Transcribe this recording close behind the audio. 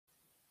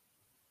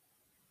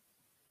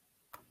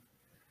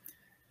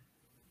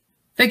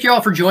Thank you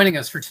all for joining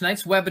us for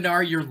tonight's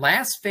webinar, Your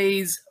Last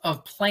Phase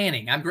of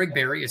Planning. I'm Greg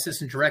Berry,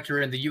 Assistant Director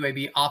in the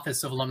UAB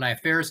Office of Alumni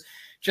Affairs.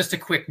 Just a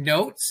quick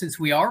note, since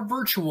we are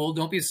virtual,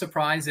 don't be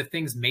surprised if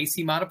things may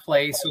seem out of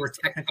place or a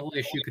technical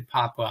issue could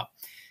pop up.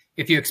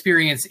 If you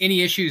experience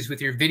any issues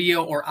with your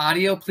video or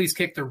audio, please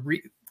click the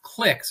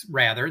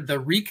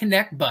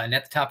reconnect button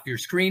at the top of your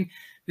screen.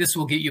 This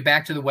will get you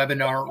back to the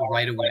webinar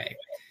right away.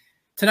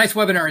 Tonight's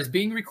webinar is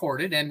being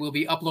recorded and will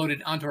be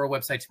uploaded onto our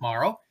website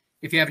tomorrow.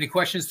 If you have any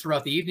questions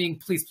throughout the evening,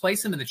 please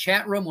place them in the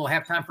chat room. We'll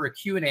have time for a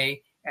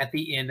Q&A at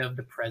the end of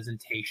the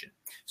presentation.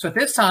 So at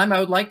this time, I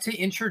would like to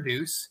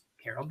introduce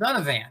Carol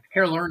Dunivant.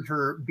 Carol earned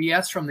her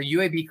BS from the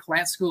UAB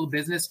Collat School of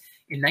Business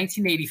in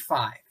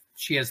 1985.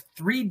 She has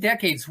 3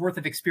 decades worth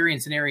of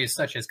experience in areas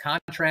such as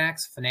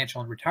contracts,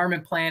 financial and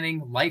retirement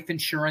planning, life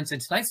insurance,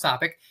 and tonight's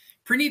topic,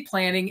 pre-need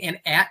planning and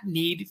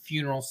at-need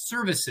funeral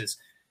services.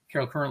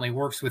 Carol currently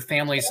works with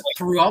families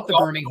throughout the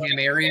Birmingham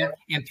area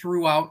and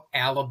throughout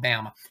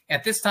Alabama.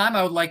 At this time,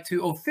 I would like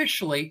to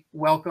officially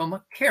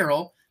welcome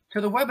Carol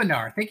to the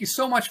webinar. Thank you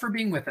so much for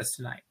being with us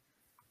tonight.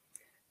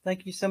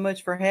 Thank you so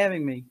much for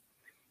having me.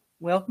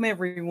 Welcome,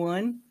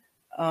 everyone.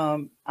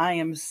 I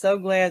am so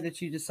glad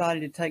that you decided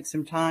to take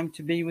some time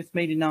to be with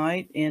me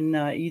tonight and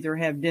either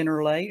have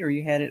dinner late or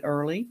you had it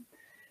early.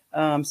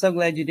 I'm so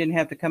glad you didn't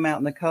have to come out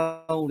in the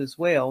cold as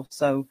well.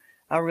 So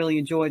I really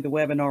enjoyed the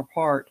webinar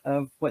part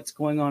of what's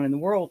going on in the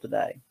world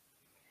today.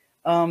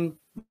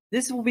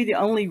 This will be the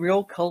only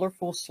real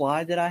colorful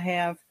slide that I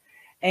have.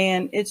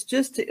 And it's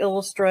just to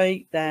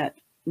illustrate that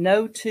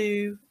no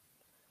two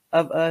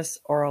of us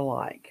are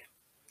alike,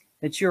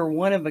 that you're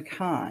one of a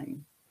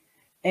kind.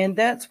 And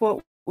that's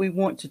what we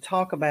want to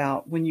talk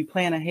about when you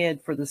plan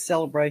ahead for the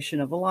celebration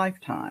of a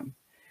lifetime.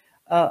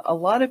 A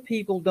lot of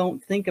people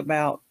don't think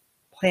about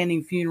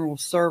planning funeral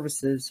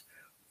services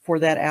for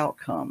that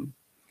outcome.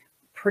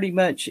 Pretty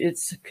much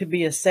could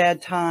be a sad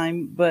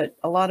time, but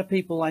a lot of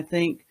people, I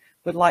think,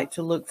 would like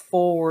to look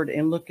forward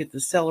and look at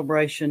the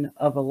celebration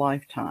of a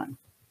lifetime.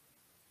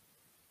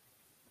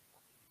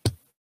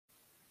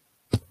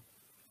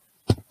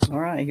 All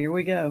right, here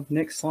we go.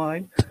 Next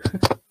slide.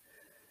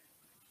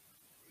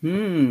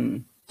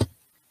 There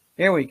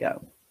we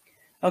go.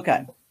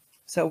 Okay,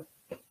 so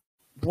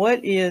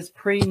what is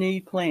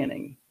pre-need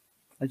planning?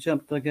 I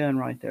jumped the gun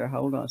right there.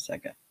 Hold on a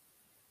second.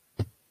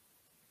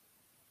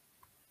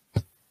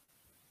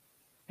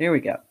 There we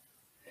go.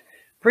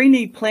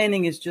 Pre-need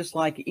planning is just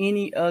like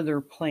any other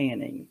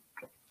planning.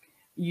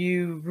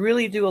 You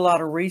really do a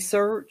lot of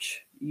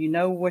research. You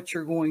know what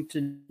you're going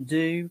to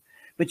do,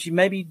 but you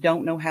maybe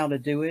don't know how to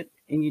do it,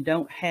 and you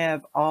don't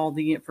have all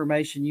the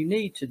information you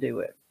need to do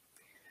it.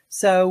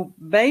 So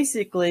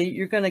basically,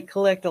 you're going to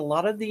collect a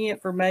lot of the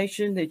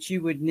information that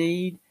you would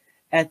need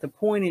at the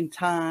point in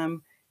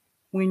time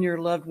when your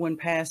loved one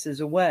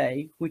passes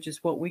away, which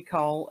is what we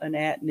call an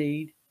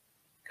at-need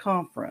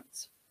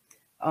conference.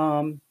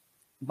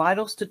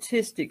 Vital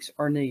statistics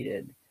are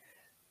needed.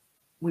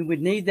 We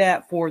would need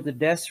that for the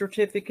death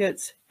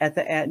certificates at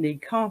the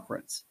at-need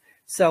conference.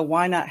 So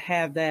why not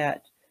have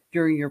that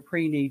during your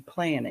pre-need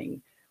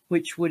planning,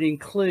 which would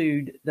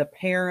include the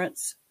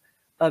parents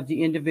of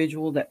the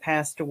individual that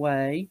passed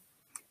away.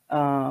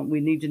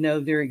 We need to know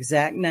their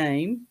exact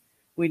name.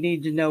 We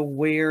need to know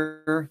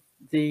where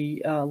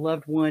the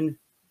loved one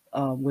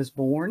was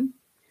born.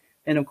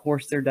 And of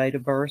course, their date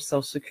of birth,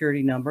 social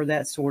security number,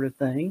 that sort of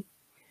thing.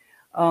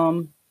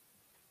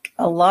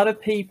 A lot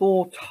of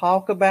people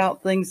talk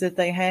about things that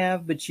they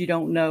have, but you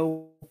don't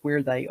know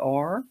where they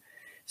are.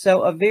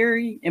 So a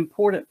very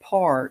important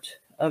part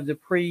of the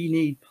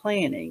pre-need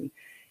planning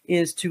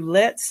is to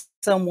let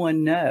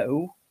someone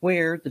know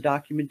where the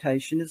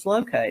documentation is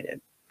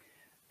located.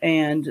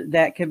 And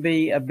that can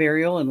be a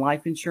burial and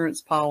life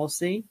insurance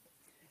policy,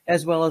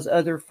 as well as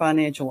other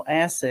financial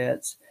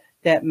assets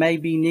that may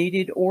be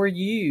needed or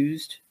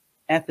used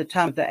at the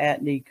time of the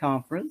at-need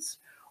conference,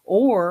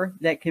 or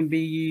that can be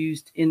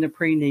used in the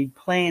pre-need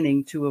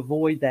planning to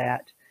avoid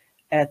that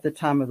at the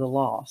time of the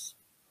loss.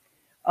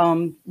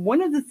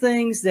 One of the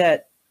things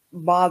that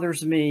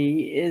bothers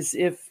me is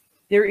if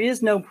there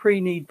is no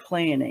pre-need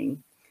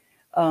planning,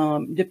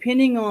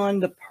 depending on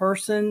the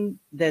person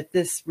that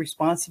this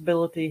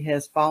responsibility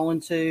has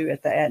fallen to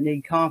at the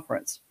at-need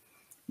conference,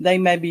 they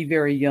may be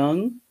very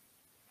young.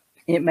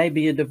 It may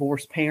be a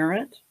divorced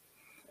parent,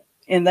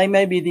 and they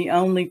may be the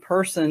only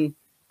person,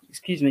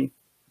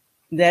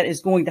 that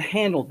is going to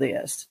handle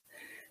this.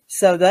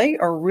 So they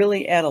are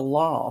really at a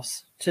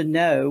loss to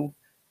know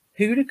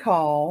who to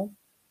call,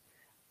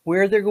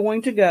 where they're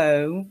going to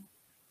go,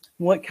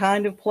 what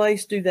kind of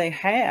place do they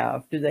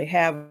have? Do they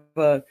have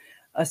a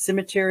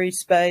cemetery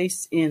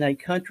space in a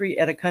country,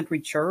 at a country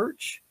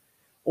church?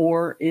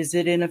 Or is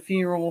it in a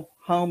funeral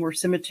home or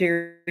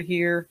cemetery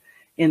here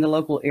in the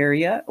local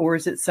area? Or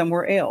is it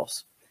somewhere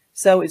else?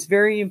 So it's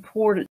very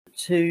important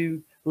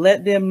to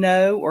let them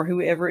know, or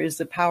whoever is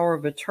the power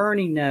of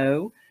attorney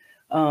know,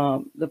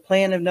 the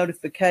plan of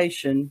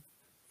notification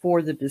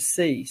for the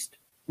deceased,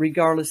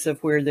 regardless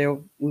of where they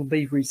will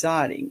be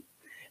residing.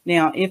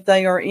 Now, if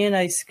they are in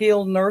a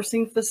skilled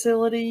nursing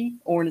facility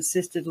or an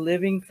assisted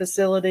living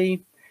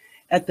facility,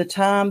 at the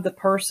time the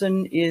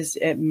person is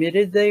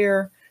admitted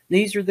there,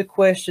 these are the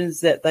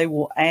questions that they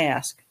will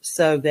ask,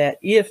 so that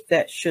if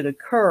that should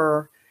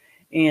occur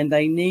and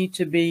they need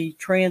to be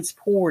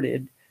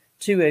transported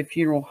to a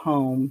funeral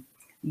home,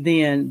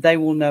 then they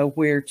will know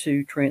where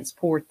to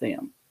transport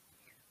them.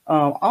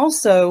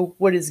 Also,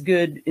 what is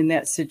good in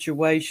that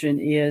situation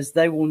is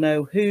they will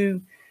know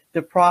who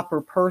the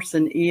proper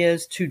person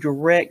is to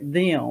direct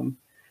them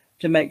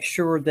to make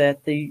sure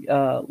that the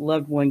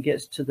loved one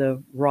gets to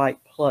the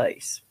right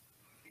place.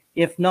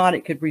 If not,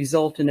 it could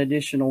result in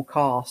additional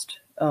cost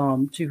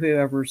to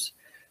whoever's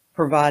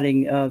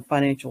providing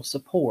financial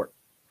support.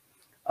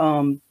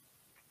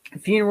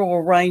 Funeral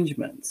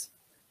arrangements.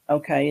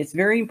 Okay, it's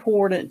very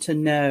important to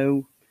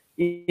know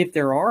if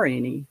there are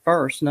any,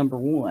 first, number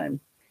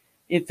one,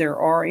 if there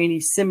are any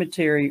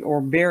cemetery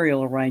or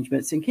burial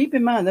arrangements. And keep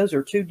in mind, those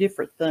are two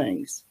different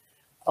things.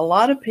 A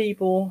lot of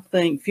people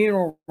think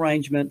funeral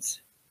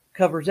arrangements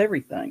covers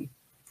everything.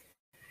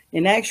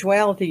 In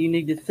actuality, you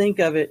need to think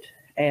of it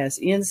as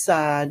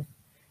inside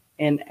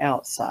and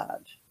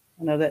outside.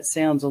 I know that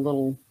sounds a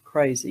little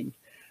crazy,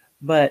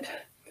 but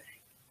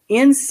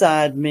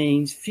inside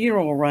means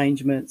funeral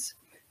arrangements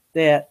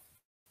that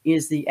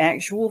is the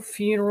actual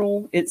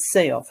funeral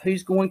itself.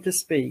 Who's going to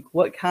speak?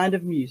 What kind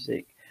of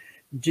music?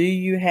 Do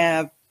you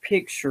have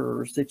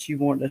pictures that you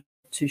want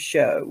to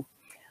show?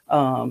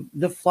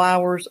 The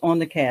flowers on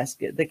the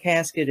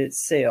casket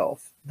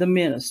itself, the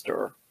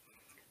minister,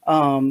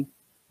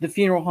 the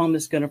funeral home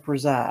that's going to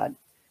preside.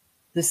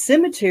 The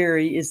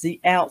cemetery is the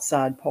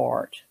outside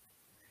part.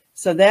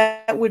 So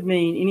that would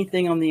mean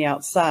anything on the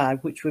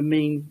outside, which would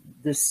mean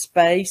the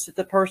space that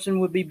the person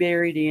would be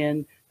buried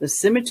in, the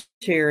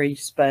cemetery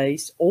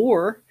space,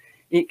 or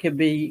it could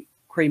be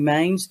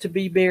cremains to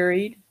be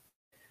buried,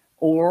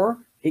 or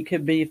it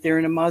could be if they're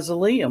in a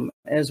mausoleum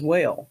as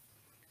well.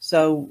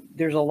 So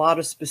there's a lot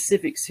of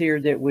specifics here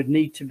that would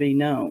need to be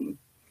known.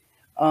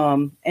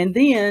 And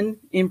then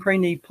in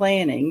pre-need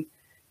planning,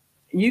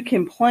 you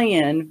can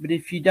plan, but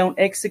if you don't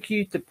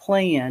execute the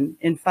plan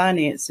and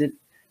finance it,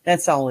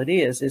 that's all it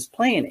is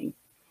planning.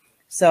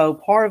 So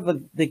part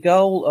of the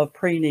goal of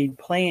pre-need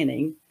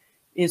planning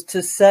is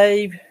to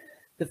save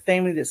the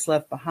family that's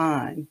left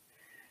behind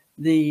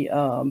the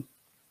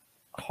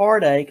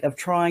heartache of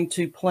trying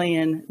to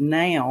plan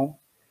now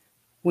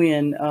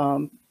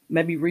when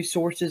maybe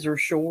resources are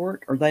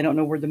short or they don't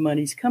know where the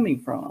money's coming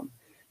from.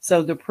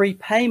 So the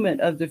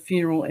prepayment of the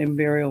funeral and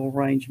burial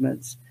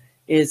arrangements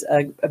is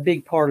a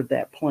big part of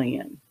that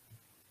plan.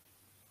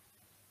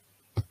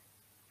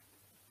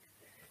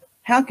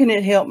 How can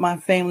it help my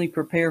family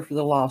prepare for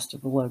the loss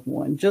of a loved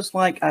one? Just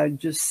like I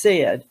just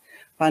said,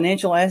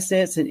 financial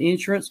assets and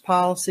insurance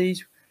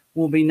policies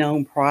will be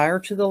known prior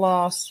to the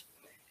loss.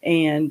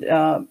 And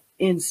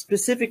in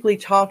specifically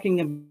talking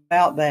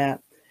about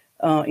that,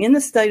 in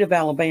the state of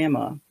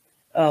Alabama,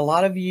 a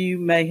lot of you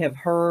may have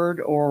heard,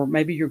 or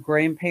maybe your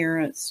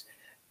grandparents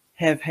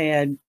have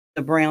had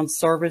the Brown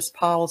service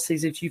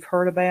policies that you've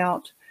heard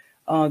about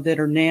that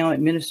are now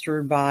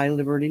administered by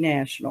Liberty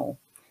National.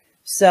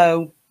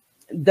 So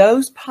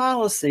those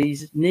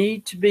policies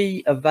need to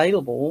be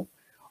available,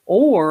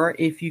 or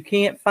if you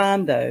can't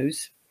find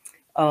those,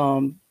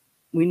 you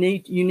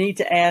need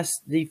to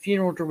ask the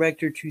funeral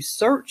director to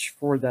search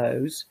for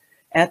those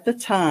at the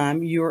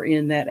time you're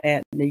in that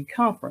at-need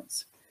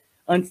conference.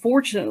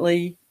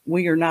 Unfortunately,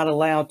 we are not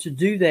allowed to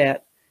do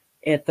that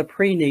at the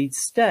pre-need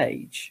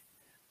stage.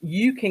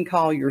 You can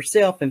call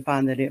yourself and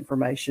find that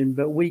information,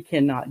 but we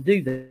cannot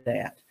do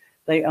that.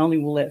 They only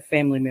will let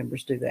family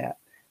members do that.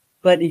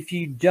 But if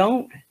you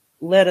don't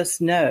let us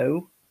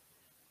know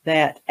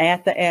that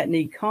at the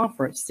at-need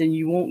conference, then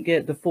you won't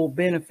get the full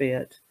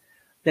benefit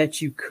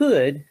that you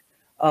could,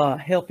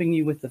 helping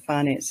you with the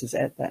finances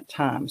at that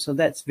time. So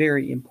that's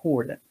very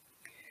important.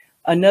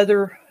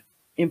 Another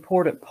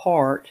important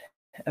part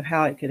of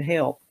how it could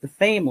help the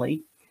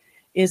family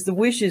is the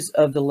wishes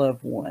of the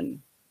loved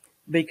one.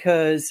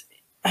 Because,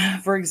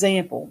 for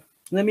example,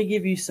 let me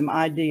give you some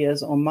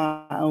ideas on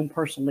my own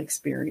personal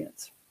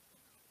experience.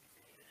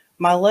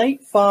 My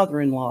late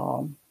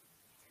father-in-law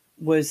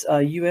was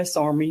a U.S.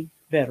 Army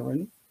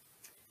veteran,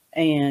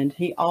 and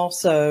he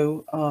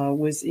also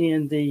was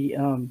in the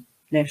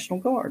National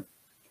Guard.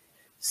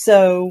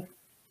 So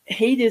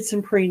he did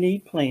some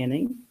pre-need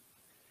planning,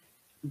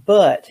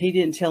 but he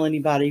didn't tell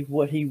anybody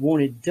what he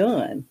wanted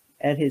done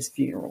at his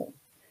funeral.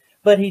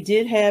 But he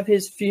did have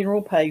his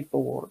funeral paid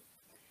for.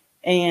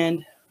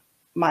 And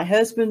my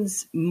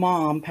husband's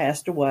mom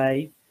passed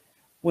away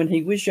when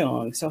he was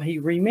young, so he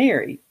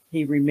remarried.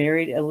 He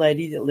remarried a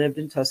lady that lived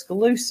in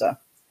Tuscaloosa,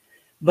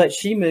 but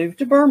she moved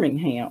to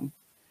Birmingham.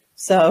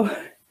 So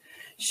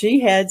she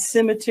had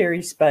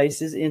cemetery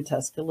spaces in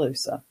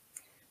Tuscaloosa.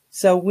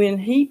 So when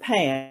he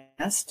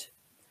passed,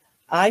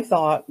 I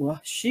thought, well,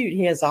 shoot,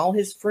 he has all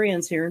his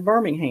friends here in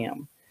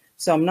Birmingham.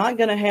 So I'm not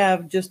going to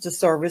have just a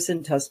service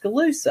in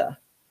Tuscaloosa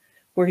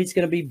where he's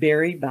going to be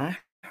buried by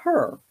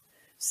her.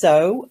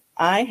 So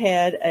I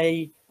had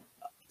a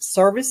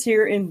service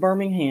here in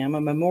Birmingham,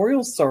 a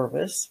memorial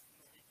service.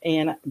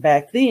 And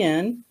back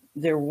then,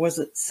 there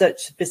wasn't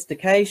such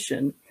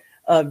sophistication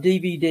of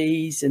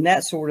DVDs and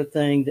that sort of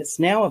thing that's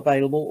now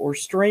available or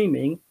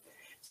streaming.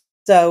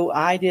 So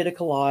I did a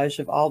collage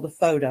of all the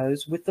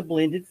photos with the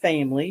blended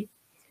family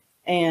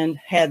and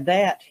had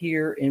that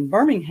here in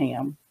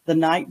Birmingham the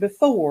night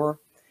before.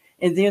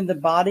 And then the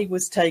body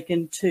was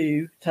taken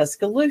to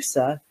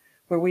Tuscaloosa,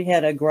 where we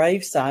had a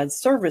graveside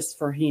service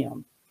for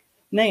him.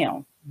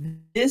 Now,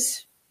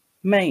 this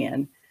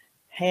man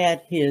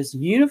had his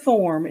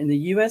uniform in the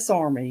U.S.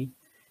 Army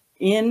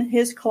in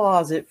his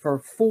closet for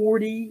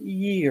 40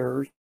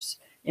 years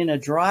in a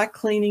dry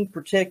cleaning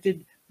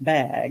protected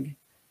bag.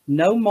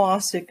 No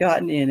moss had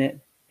gotten in it.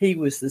 He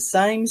was the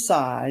same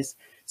size.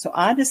 So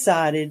I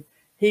decided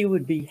he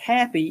would be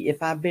happy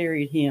if I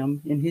buried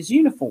him in his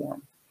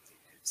uniform.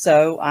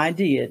 So I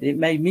did. It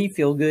made me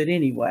feel good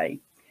anyway.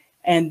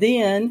 And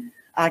then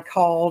I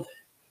called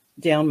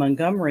down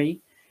Montgomery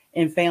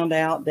and found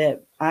out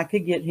that I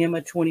could get him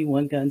a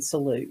 21 gun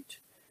salute.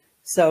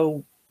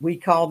 So we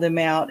called them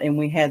out and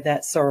we had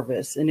that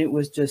service. And it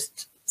was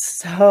just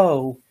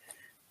so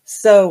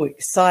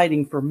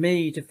exciting for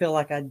me to feel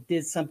like I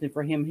did something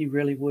for him he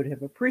really would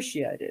have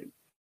appreciated.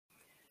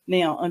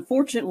 Now,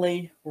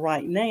 unfortunately,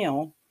 right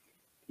now,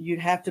 you'd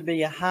have to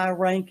be a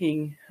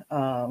high-ranking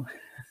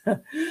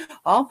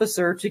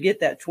officer to get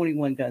that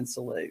 21 gun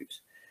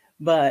salute.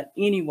 But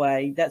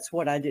anyway, that's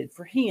what I did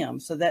for him.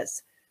 So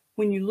that's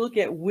when you look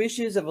at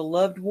wishes of a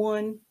loved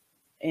one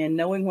and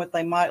knowing what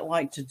they might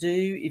like to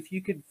do, if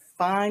you could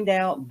find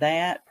out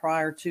that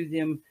prior to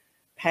them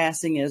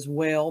passing as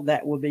well,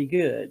 that would be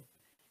good.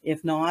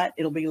 If not,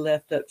 it'll be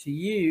left up to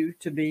you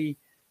to be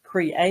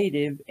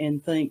creative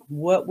and think,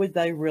 what would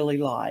they really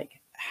like?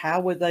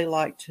 How would they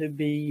like to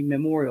be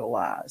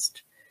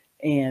memorialized?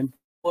 And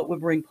what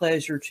would bring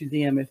pleasure to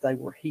them if they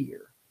were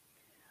here?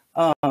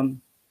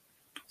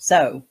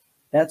 So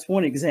that's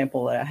one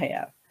example that I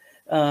have.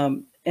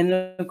 And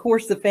of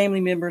course, the family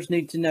members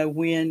need to know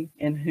when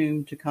and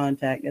whom to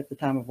contact at the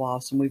time of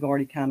loss. And we've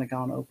already kind of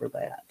gone over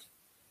that.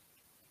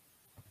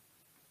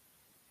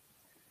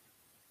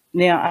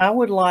 Now, I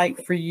would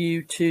like for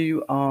you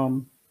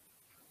to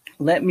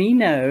let me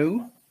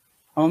know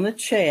on the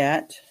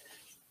chat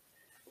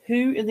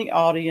who in the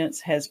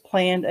audience has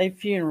planned a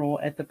funeral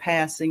at the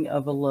passing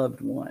of a loved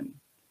one.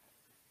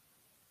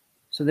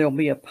 So there'll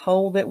be a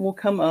poll that will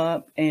come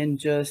up and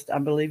just, I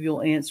believe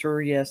you'll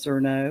answer yes or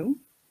no.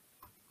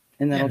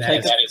 And that'll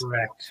take that is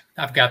correct.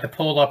 I've got the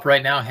poll up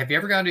right now. Have you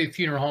ever gone to a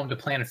funeral home to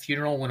plan a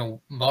funeral when a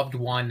loved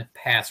one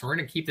passed? We're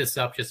going to keep this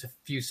up just a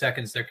few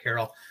seconds there,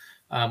 Carol.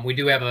 We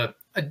do have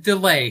a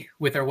delay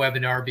with our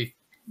webinar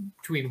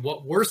between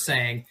what we're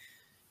saying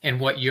and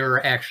what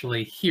you're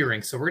actually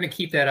hearing. So we're going to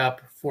keep that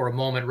up for a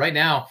moment. Right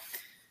now,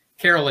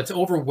 Carol, it's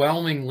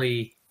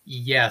overwhelmingly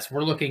yes.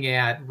 We're looking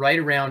at right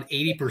around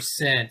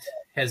 80%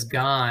 has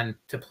gone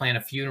to plan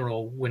a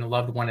funeral when a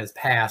loved one has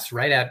passed,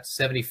 right at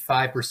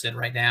 75%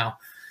 right now.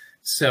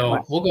 So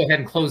Wow. We'll go ahead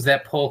and close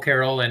that poll,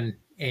 Carol,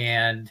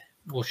 and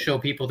we'll show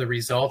people the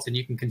results and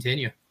you can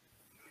continue.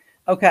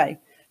 Okay.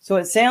 So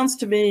it sounds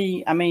to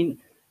me, I mean,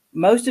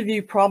 most of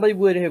you probably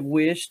would have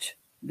wished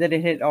that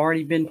it had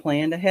already been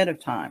planned ahead of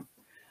time.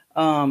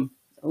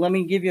 Let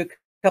me give you a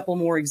couple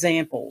more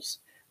examples.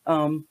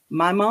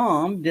 My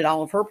mom did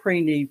all of her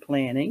pre-need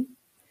planning.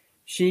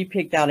 She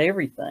picked out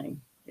everything.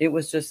 It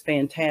was just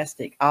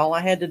fantastic. All I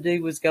had to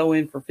do was go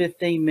in for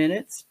 15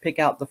 minutes, pick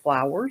out the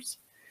flowers,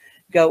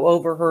 go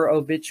over her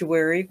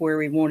obituary where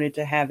we wanted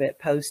to have it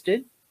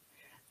posted.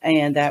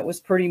 And that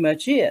was pretty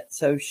much it.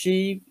 So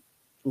she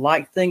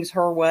liked things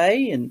her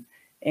way.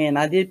 And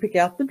I did pick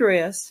out the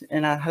dress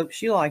and I hope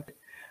she liked it.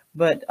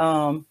 But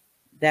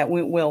that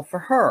went well for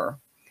her.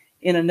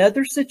 In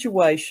another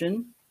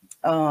situation,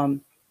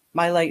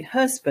 my late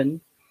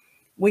husband,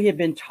 we had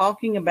been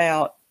talking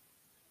about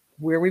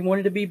where we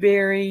wanted to be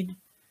buried,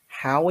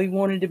 how we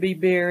wanted to be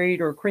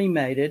buried or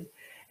cremated.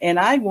 And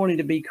I wanted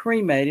to be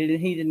cremated and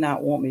he did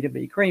not want me to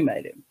be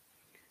cremated.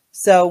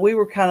 So we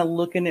were kind of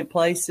looking at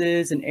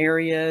places and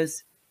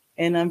areas.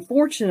 And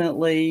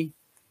unfortunately,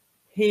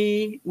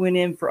 he went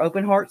in for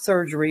open heart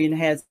surgery and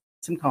had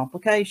some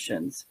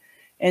complications.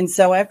 And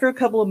so after a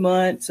couple of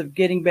months of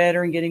getting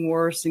better and getting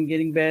worse and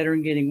getting better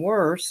and getting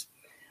worse,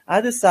 I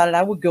decided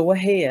I would go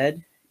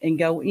ahead and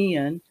go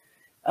in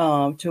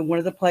to one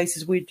of the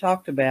places we'd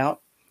talked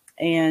about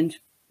and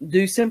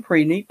do some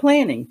pre-need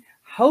planning,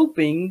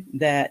 hoping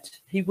that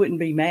he wouldn't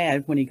be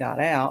mad when he got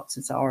out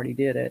since I already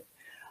did it.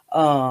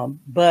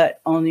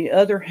 But on the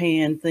other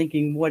hand,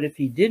 thinking, what if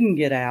he didn't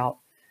get out?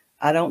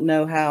 I don't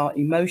know how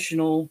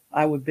emotional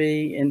I would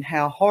be and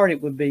how hard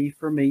it would be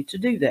for me to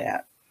do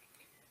that.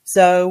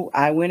 So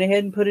I went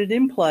ahead and put it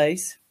in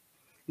place,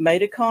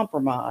 made a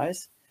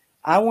compromise.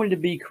 I wanted to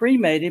be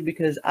cremated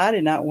because I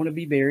did not want to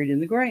be buried in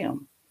the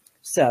ground.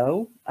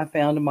 So I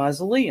found a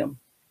mausoleum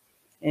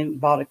and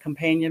bought a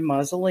companion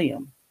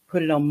mausoleum,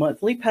 put it on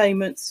monthly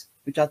payments,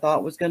 which I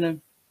thought was going to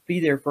be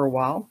there for a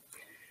while.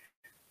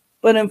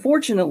 But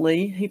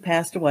unfortunately, he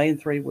passed away in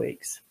 3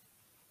 weeks.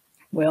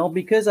 Well,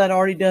 because I'd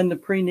already done the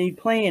pre-need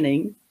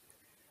planning,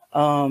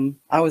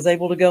 I was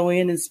able to go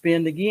in and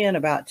spend again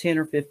about 10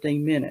 or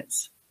 15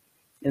 minutes.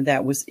 And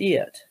that was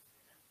it.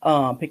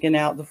 Picking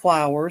out the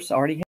flowers,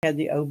 already had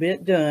the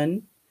obit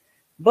done.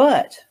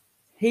 But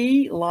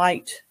he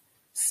liked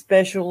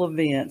special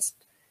events.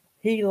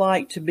 He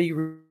liked to be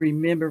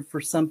remembered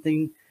for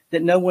something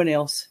that no one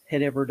else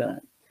had ever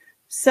done.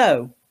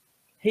 So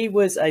he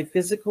was a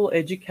physical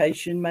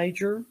education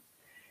major,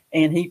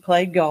 and he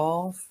played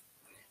golf.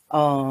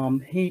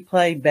 He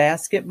played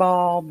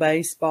basketball,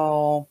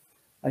 baseball,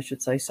 I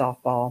should say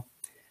softball,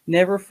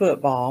 never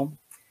football.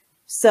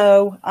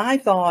 So I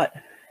thought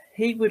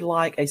he would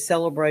like a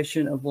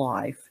celebration of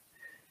life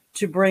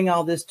to bring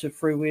all this to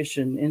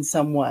fruition in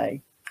some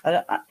way.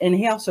 And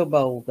he also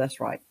bowled, that's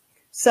right.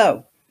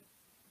 So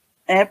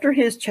after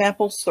his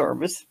chapel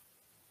service,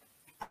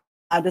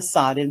 I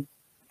decided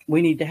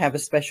we need to have a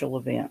special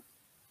event.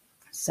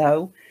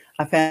 So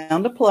I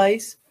found a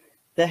place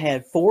that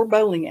had 4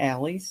 bowling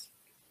alleys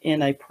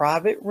in a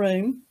private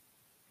room,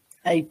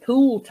 a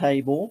pool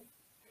table,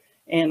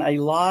 and a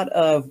lot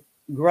of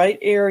great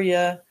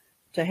area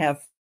to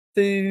have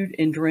food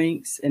and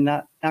drinks, and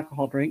not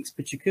alcohol drinks,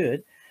 but you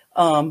could.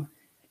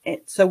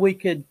 So we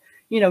could,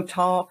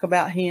 talk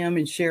about him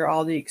and share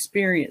all the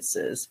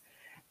experiences.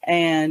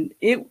 And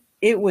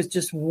it was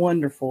just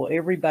wonderful.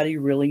 Everybody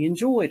really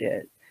enjoyed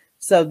it.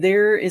 So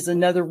there is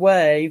another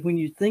way when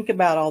you think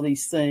about all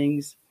these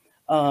things.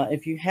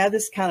 If you have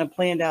this kind of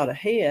planned out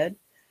ahead,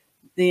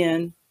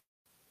 then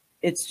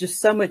it's just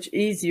so much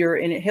easier,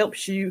 and it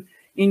helps you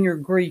in your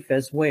grief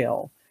as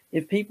well.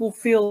 If people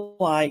feel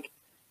like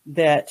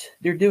that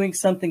they're doing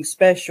something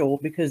special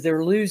because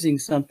they're losing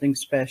something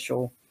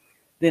special,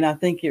 then I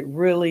think it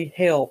really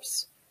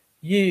helps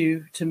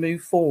you to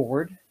move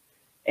forward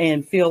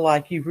and feel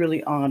like you've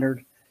really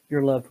honored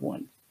your loved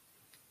one.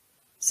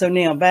 So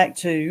now back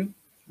to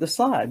the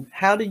slide.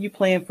 How do you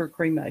plan for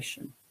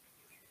cremation?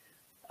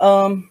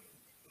 In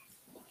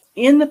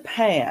the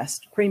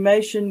past,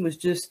 cremation was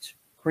just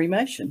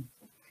cremation.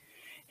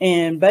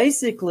 And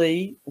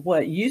basically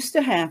what used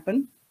to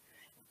happen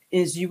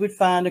is you would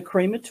find a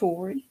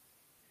crematory,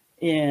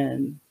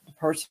 and the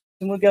person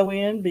would go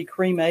in, be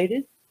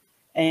cremated,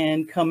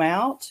 and come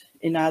out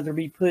and either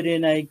be put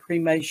in a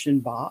cremation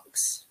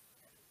box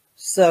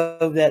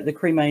so that the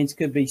cremains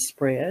could be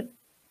spread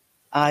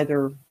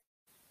either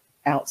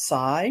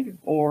outside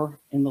or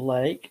in the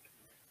lake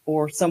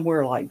or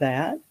somewhere like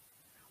that,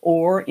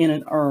 or in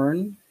an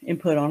urn and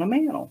put on a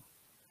mantle.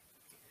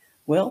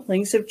 Well,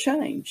 things have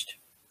changed.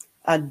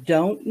 I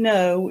don't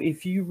know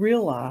if you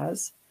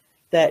realize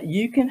that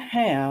you can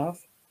have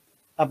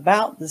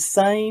about the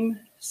same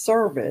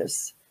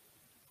service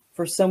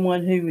for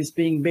someone who is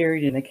being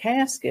buried in a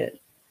casket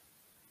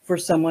for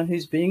someone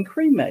who's being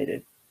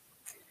cremated.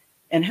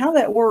 And how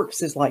that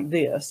works is like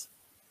this.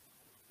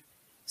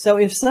 So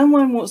if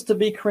someone wants to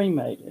be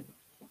cremated,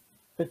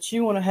 but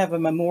you want to have a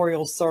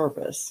memorial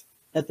service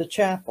at the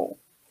chapel,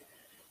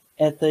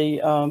 at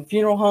the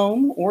funeral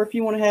home, or if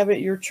you want to have it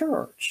at your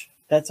church,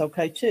 that's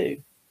okay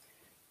too.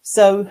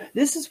 So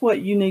this is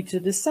what you need to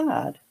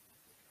decide.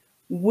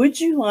 Would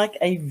you like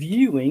a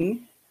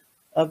viewing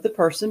of the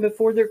person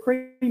before they're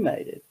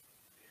cremated?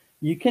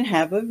 You can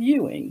have a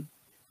viewing,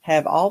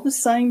 have all the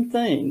same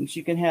things.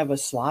 You can have a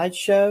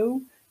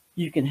slideshow,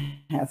 you can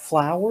have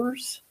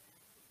flowers,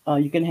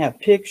 you can have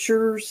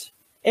pictures,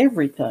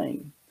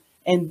 everything.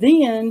 And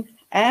then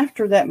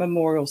after that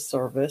memorial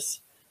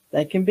service,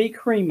 they can be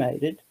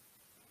cremated.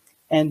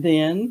 And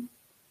then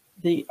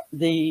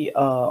the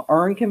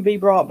urn can be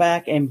brought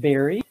back and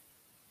buried,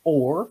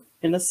 or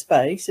in a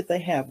space if they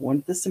have one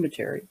at the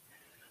cemetery.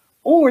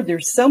 Or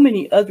there's so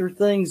many other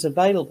things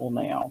available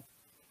now.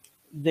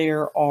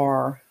 There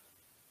are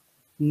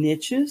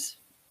niches,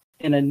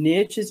 and a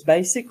niche is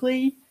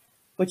basically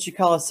what you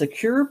call a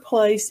secure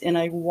place in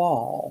a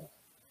wall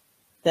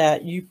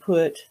that you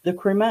put the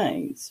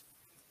cremains.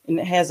 And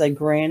it has a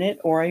granite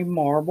or a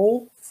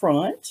marble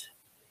front,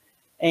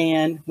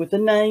 and with a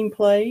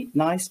nameplate,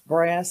 nice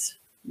brass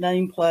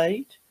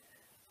nameplate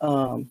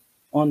on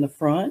the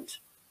front.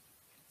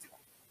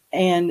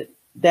 And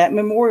that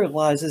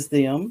memorializes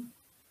them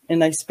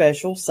in a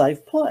special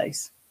safe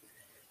place.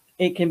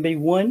 It can be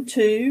 1,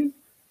 2,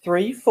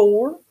 3,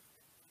 4,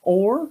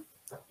 or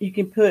you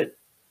can put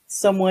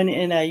someone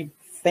in a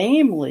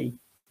family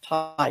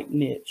type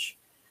niche,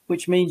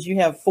 which means you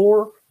have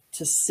 4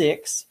 to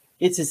 6.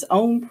 It's its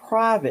own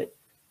private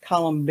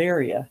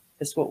columbaria,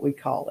 is what we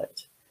call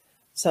it.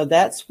 So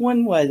that's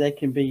one way they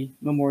can be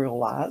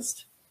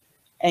memorialized.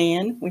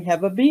 And we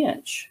have a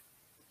bench.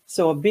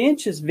 So a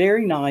bench is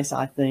very nice,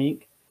 I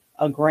think,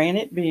 a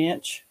granite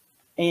bench.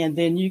 And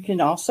then you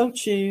can also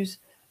choose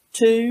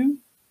 2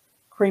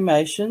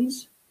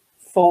 cremations,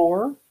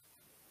 4,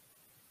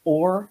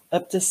 or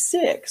up to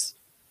 6.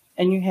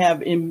 And you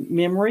have in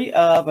memory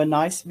of a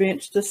nice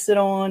bench to sit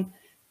on,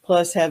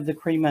 plus have the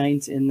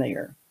cremains in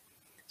there.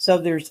 So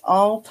there's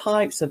all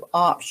types of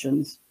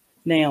options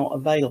now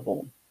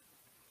available.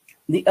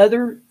 The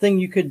other thing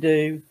you could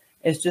do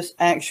is just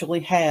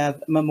actually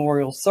have a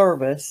memorial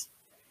service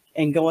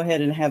and go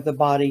ahead and have the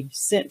body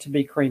sent to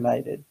be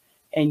cremated,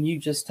 and you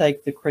just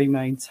take the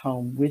cremains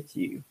home with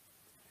you.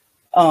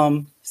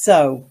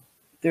 So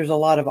there's a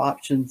lot of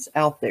options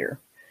out there.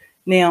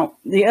 Now,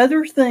 the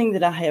other thing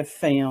that I have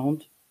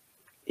found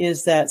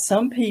is that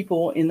some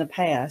people in the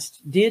past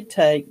did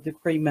take the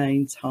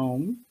cremains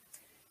home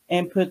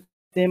and put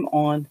them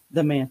on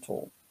the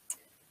mantle.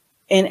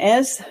 And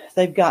as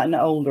they've gotten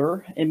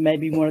older and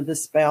maybe one of the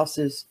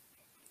spouses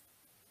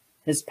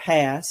has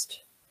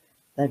passed,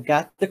 they've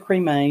got the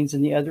cremains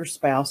and the other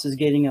spouse is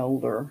getting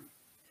older,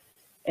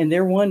 and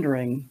they're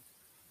wondering,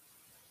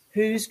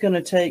 who's going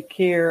to take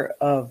care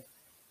of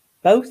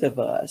both of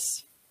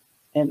us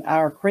and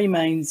our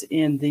cremains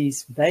in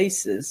these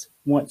vases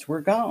once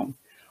we're gone?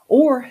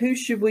 Or who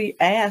should we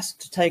ask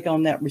to take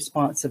on that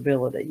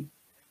responsibility?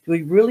 Do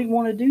we really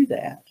want to do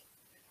that?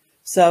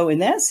 So in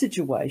that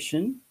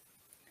situation,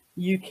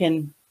 you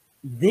can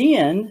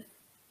then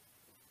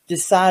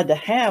decide to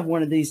have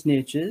one of these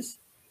niches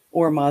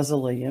or a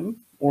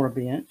mausoleum or a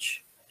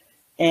bench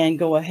and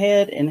go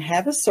ahead and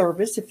have a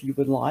service if you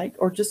would like,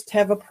 or just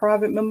have a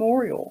private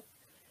memorial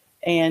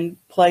and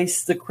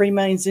place the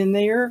cremains in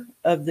there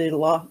of the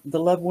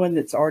loved one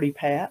that's already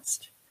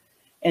passed,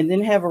 and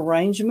then have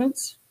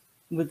arrangements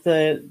with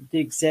the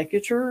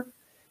executor,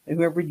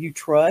 whoever you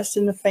trust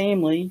in the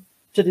family,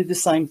 to do the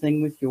same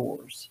thing with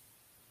yours.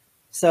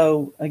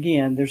 So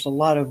again, there's a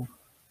lot of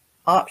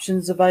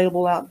options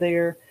available out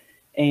there,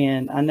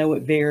 and I know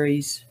it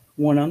varies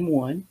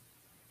one-on-one,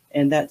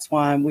 and that's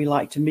why we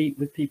like to meet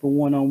with people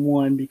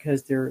one-on-one,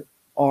 because there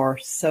are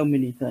so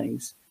many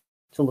things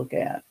to look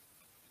at.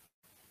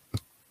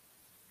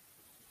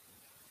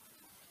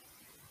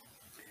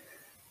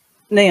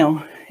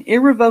 Now,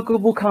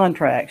 irrevocable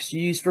contracts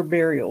used for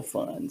burial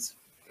funds.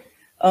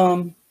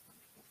 Some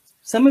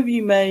of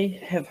you may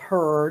have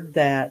heard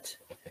that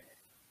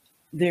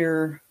there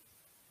are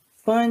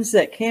funds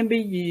that can be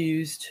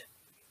used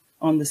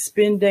on the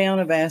spin down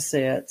of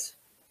assets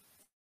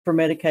for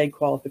Medicaid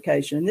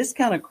qualification. And this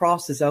kind of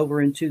crosses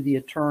over into the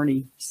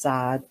attorney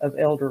side of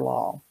elder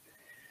law.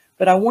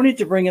 But I wanted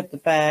to bring up the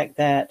fact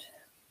that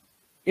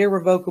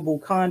irrevocable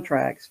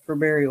contracts for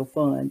burial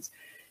funds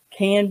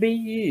can be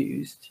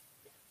used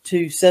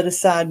to set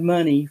aside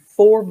money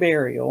for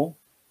burial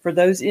for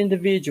those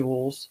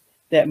individuals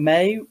that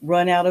may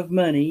run out of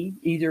money,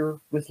 either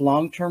with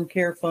long-term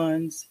care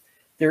funds,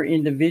 their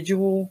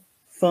individual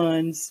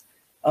funds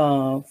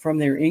from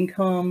their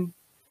income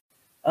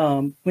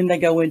when they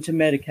go into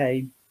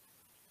Medicaid,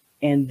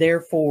 and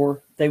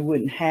therefore they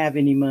wouldn't have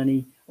any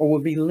money or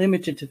would be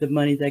limited to the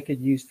money they could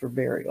use for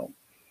burial.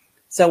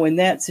 So in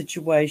that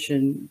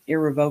situation,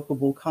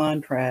 irrevocable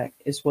contract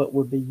is what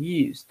would be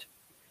used.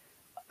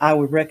 I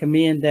would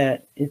recommend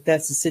that if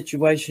that's the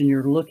situation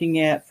you're looking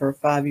at for a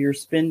 5-year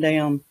spin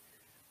down,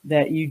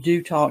 that you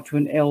do talk to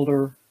an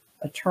elder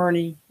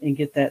attorney and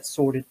get that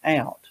sorted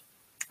out.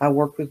 I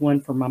worked with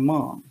one for my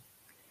mom.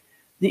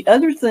 The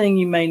other thing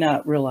you may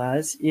not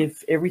realize,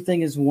 if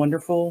everything is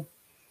wonderful,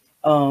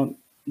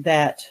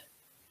 that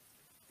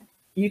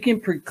you can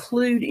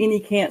preclude any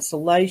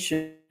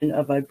cancellation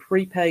of a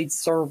prepaid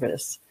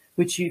service,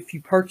 which if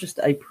you purchased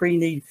a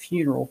pre-need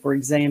funeral, for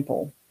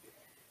example,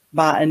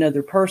 by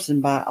another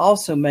person, by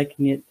also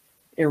making it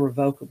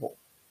irrevocable.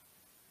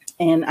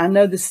 And I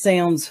know this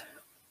sounds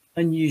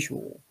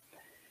unusual,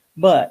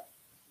 but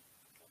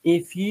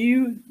if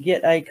you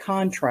get a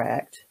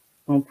contract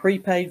on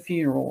prepaid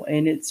funeral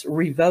and it's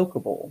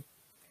revocable,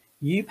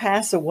 you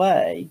pass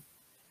away,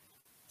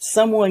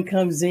 someone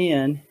comes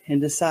in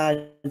and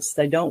decides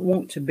they don't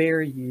want to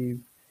bury you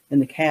in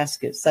the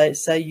casket.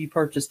 Say you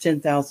purchased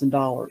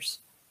 $10,000,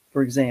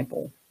 for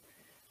example.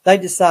 They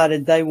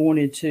decided they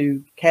wanted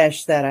to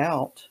cash that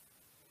out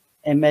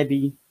and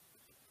maybe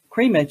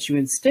cremate you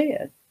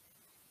instead.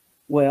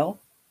 Well,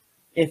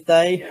 if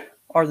they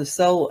are the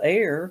sole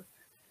heir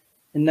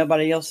and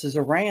nobody else is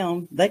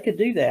around, they could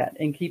do that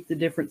and keep the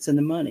difference in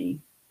the money.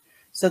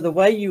 So the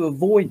way you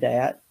avoid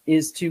that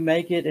is to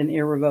make it an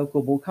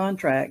irrevocable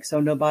contract so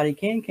nobody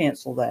can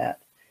cancel that,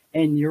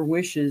 and your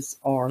wishes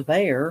are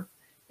there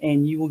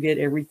and you will get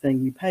everything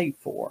you paid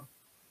for.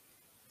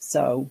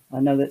 So I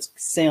know that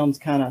sounds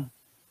kind of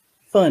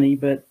funny,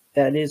 but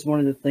that is one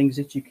of the things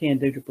that you can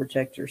do to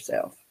protect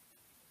yourself.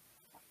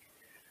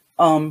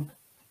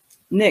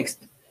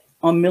 Next,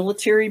 on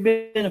military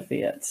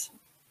benefits,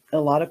 a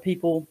lot of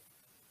people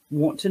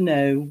want to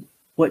know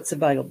what's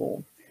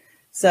available.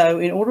 So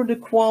in order to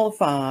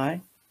qualify,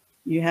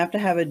 you have to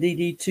have a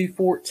DD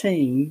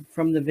 214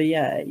 from the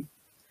VA,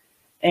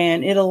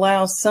 and it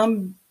allows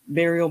some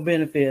burial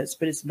benefits,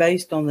 but it's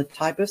based on the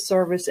type of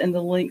service and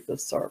the length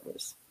of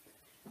service.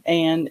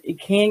 And it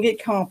can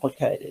get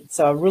complicated.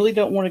 So I really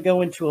don't want to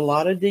go into a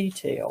lot of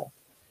detail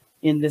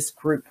in this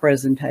group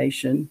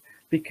presentation,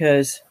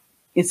 because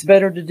it's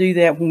better to do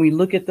that when we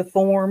look at the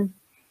form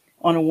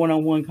on a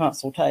one-on-one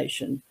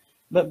consultation.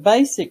 But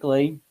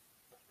basically,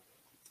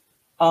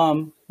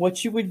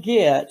 what you would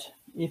get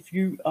if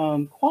you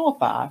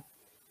qualify,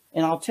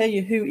 and I'll tell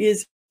you who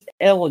is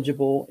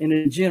eligible in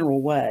a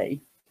general way: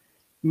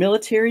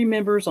 military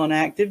members on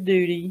active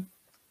duty,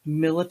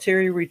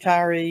 military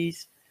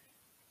retirees,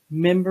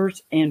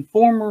 members and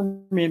former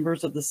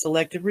members of the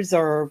Selective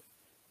Reserve,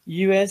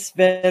 U.S.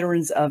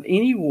 veterans of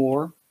any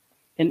war,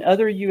 and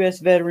other U.S.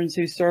 veterans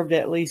who served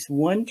at least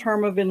one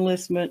term of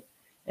enlistment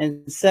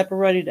and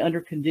separated under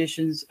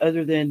conditions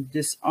other than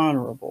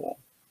dishonorable.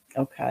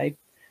 Okay.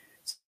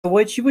 So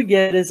what you would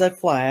get is a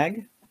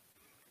flag,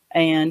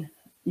 and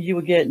you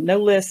would get no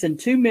less than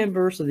 2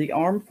 members of the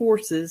armed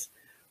forces,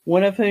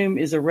 one of whom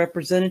is a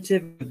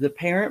representative of the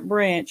parent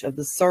branch of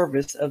the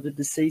service of the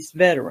deceased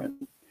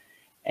veteran.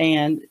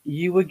 And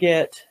you would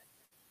get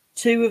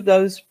 2 of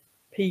those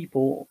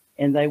people,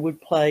 and they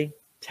would play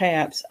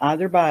taps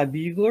either by a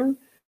bugler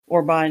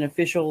or by an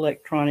official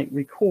electronic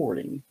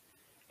recording.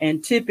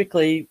 And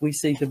typically we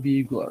see the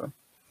bugler.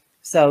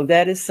 So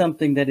that is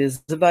something that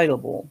is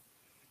available.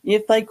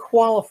 If they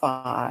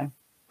qualify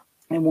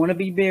and want to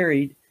be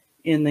buried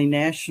in the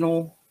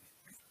national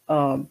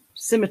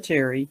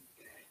cemetery,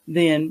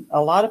 then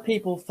a lot of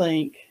people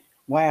think,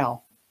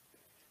 wow,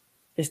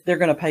 they're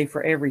going to pay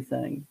for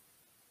everything.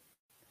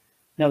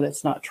 No,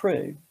 that's not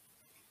true.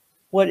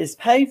 What is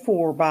paid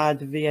for by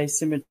the VA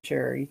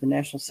cemetery, the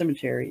national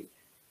cemetery,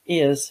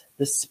 is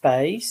the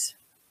space,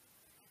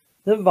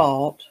 the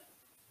vault,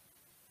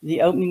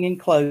 the opening and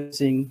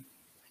closing,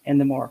 and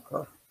the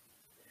marker.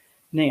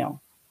 Now,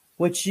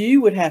 what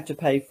you would have to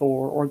pay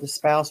for, or the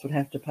spouse would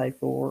have to pay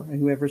for, and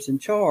whoever's in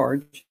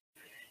charge,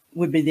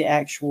 would be the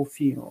actual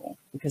funeral,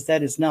 because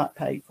that is not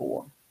paid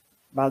for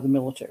by the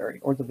military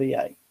or the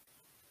VA.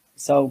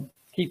 So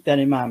keep that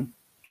in mind.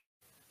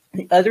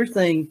 The other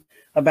thing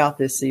about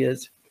this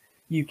is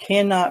you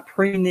cannot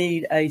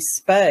pre-need a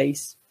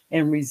space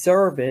and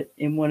reserve it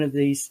in one of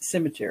these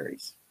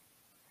cemeteries.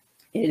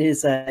 It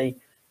is an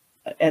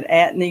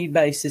at-need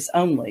basis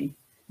only.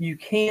 You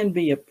can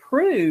be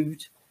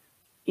approved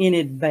in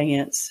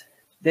advance,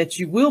 that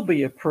you will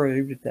be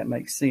approved, if that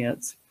makes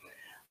sense,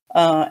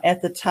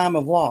 at the time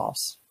of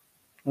loss.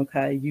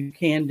 Okay, you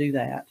can do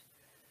that.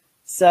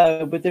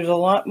 So, but there's a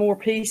lot more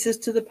pieces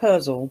to the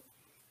puzzle.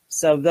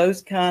 So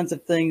those kinds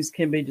of things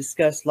can be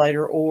discussed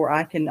later, or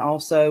I can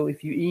also,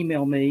 if you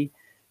email me,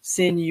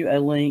 send you a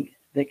link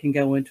that can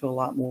go into a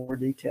lot more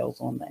details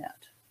on that.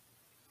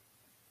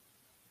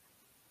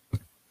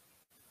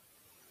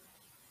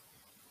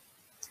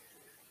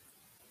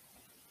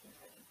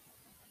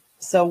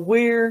 So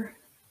where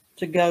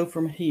to go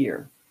from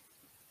here?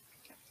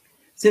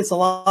 Since a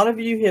lot of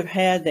you have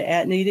had the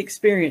at-need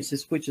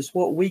experiences, which is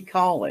what we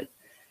call it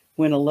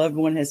when a loved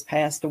one has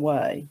passed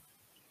away,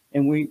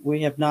 and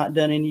we have not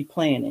done any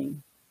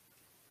planning,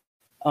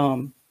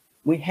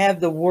 we have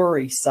the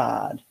worry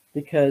side,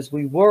 because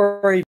we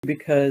worry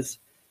because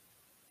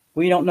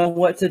we don't know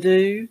what to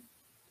do,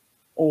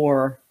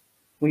 or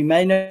we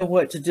may know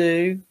what to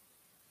do,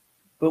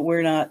 but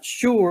we're not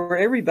sure.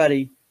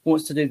 Everybody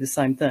wants to do the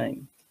same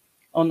thing.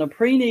 On the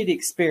pre-need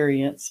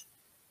experience,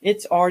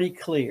 it's already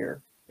clear.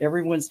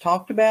 Everyone's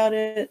talked about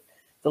it.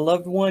 The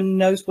loved one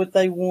knows what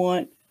they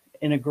want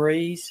and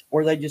agrees,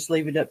 or they just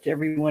leave it up to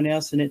everyone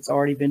else and it's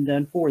already been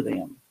done for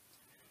them.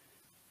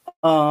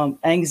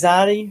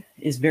 Anxiety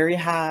is very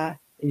high,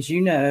 as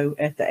you know,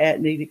 at the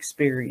at-need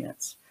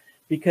experience,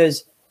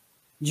 because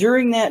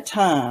during that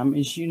time,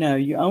 as you know,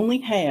 you only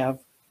have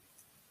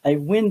a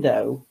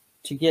window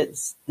to get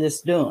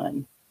this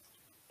done.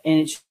 And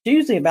it's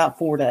usually about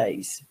 4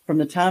 days. From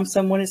the time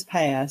someone has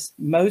passed,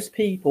 most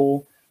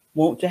people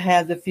want to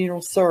have the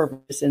funeral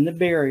service and the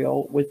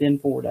burial within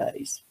 4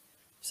 days.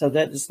 So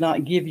that does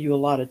not give you a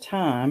lot of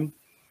time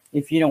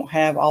if you don't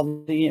have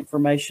all the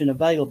information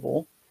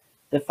available,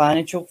 the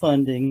financial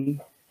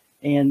funding,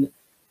 and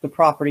the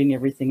property and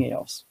everything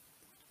else.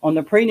 On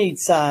the pre-need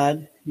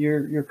side,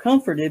 you're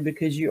comforted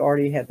because you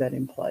already have that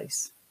in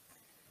place.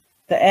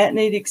 The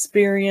at-need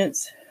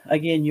experience,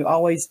 again, you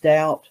always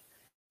doubt,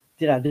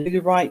 did I do the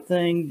right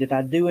thing? Did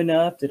I do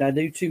enough? Did I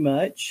do too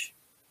much?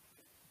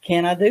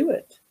 Can I do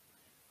it?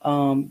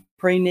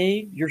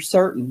 Pre-need, you're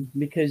certain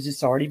because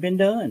it's already been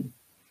done.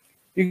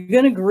 You're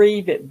going to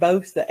grieve at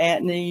both the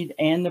at-need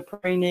and the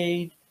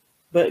pre-need,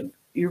 but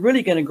you're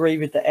really going to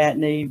grieve at the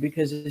at-need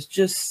because it's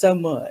just so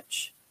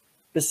much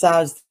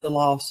besides the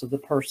loss of the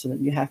person that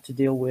you have to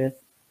deal with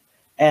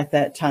at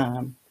that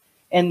time.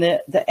 And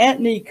the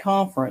at-need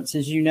conference,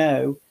 as you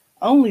know,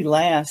 only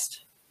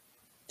lasts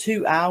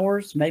 2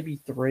 hours, maybe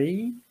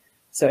 3.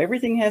 So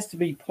everything has to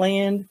be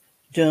planned,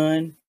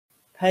 done,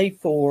 paid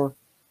for,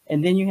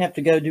 and then you have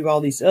to go do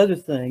all these other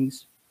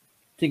things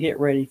to get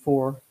ready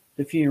for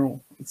the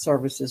funeral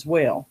service as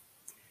well.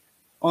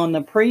 On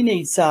the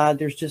pre-need side,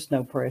 there's just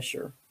no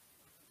pressure.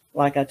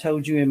 Like I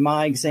told you in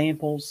my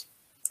examples,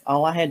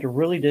 all I had to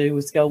really do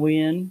was go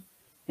in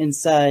and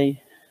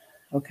say,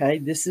 okay,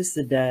 this is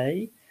the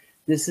day,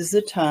 this is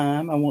the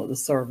time I want the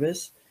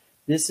service,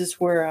 this is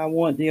where I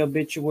want the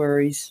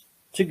obituaries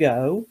to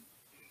go,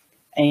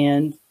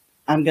 and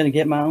I'm going to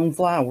get my own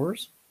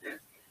flowers,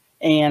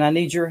 and I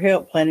need your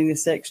help planning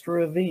this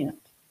extra event.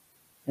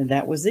 And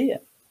that was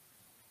it.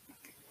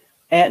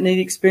 At-need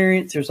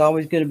experience, there's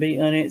always going to be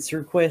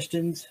unanswered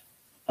questions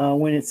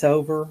when it's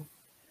over.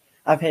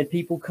 I've had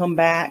people come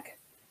back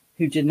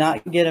who did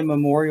not get a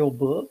memorial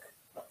book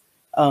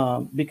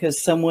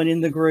because someone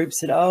in the group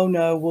said, oh,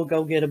 no, we'll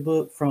go get a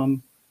book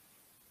from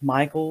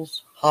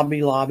Michael's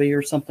Hobby Lobby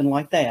or something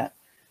like that.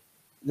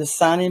 The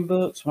sign-in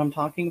books, what I'm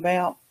talking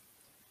about.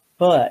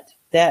 But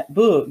that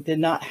book did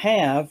not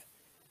have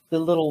the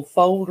little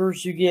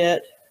folders you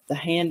get, the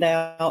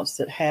handouts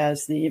that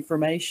has the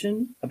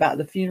information about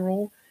the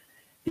funeral,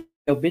 the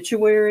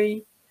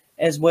obituary,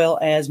 as well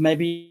as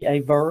maybe a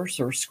verse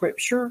or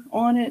scripture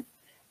on it,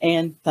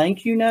 and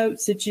thank you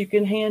notes that you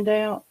can hand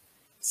out.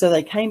 So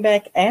they came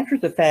back after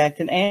the fact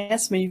and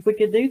asked me if we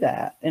could do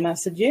that. And I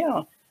said,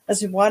 yeah. I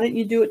said, why didn't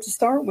you do it to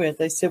start with?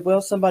 They said,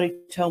 well, somebody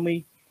told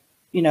me,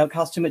 you know, it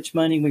cost too much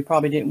money. We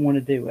probably didn't want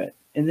to do it.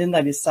 And then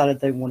they decided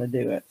they want to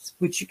do it,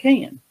 which you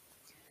can.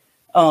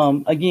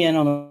 Again,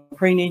 on a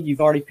pre-need,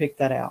 you've already picked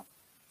that out.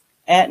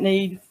 At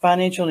need,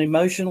 financial and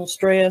emotional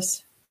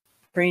stress.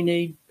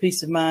 Pre-need,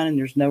 peace of mind, and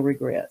there's no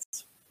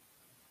regrets.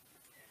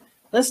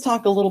 Let's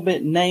talk a little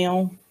bit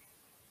now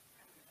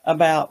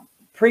about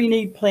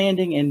pre-need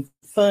planning and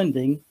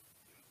funding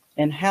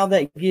and how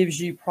that gives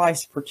you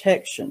price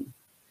protection.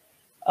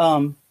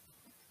 When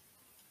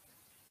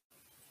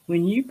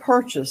you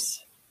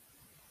purchase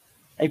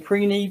a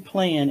pre-need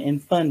plan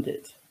and fund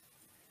it,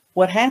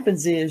 what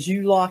happens is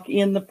you lock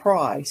in the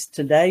price,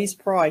 today's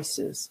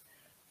prices,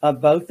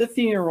 of both the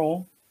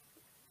funeral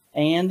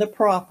and the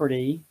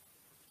property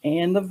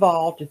and the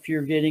vault. If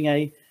you're getting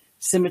a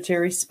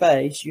cemetery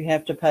space, you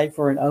have to pay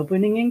for an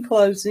opening and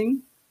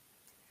closing,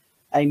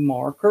 a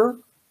marker,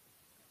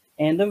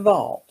 and a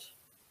vault,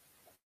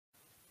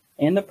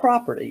 and the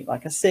property,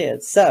 like I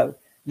said. So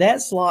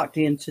that's locked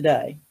in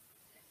today.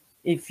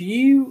 If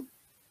you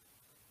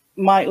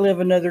might live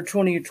another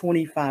 20 or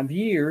 25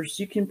 years,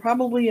 you can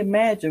probably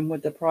imagine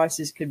what the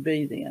prices could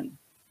be then.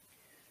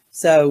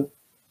 So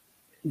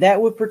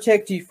that would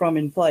protect you from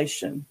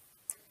inflation.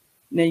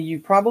 Now, you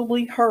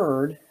probably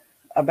heard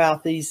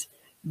about these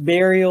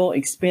burial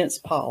expense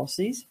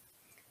policies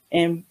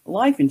and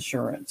life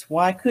insurance.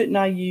 Why couldn't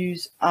I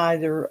use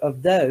either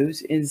of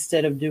those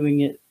instead of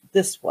doing it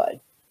this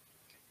way?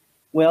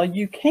 Well,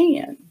 you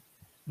can,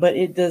 but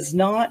it does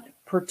not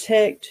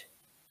protect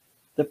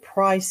the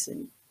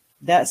pricing.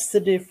 That's the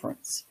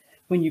difference.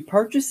 When you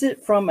purchase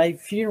it from a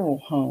funeral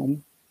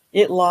home,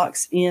 it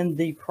locks in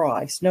the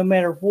price, no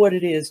matter what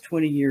it is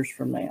 20 years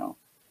from now.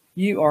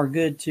 You are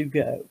good to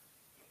go.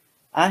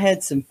 I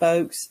had some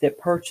folks that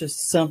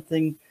purchased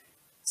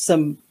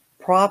some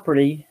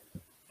property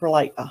for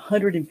like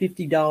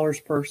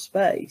 $150 per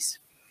space.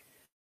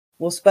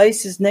 Well,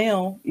 spaces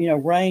now,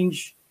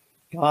 range,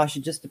 gosh,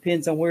 it just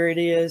depends on where it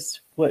is,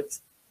 what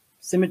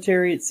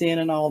cemetery it's in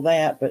and all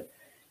that. But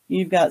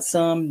you've got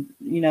some,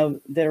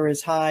 that are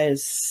as high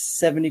as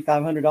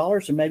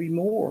 $7,500 or maybe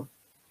more.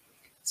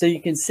 So you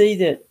can see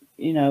that,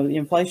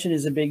 inflation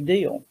is a big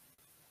deal.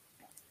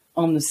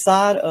 On the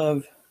side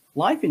of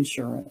life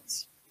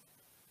insurance,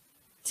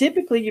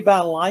 typically you buy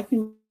life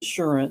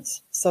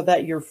insurance so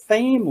that your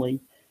family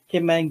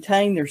can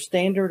maintain their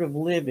standard of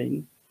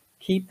living,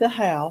 keep the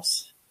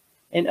house,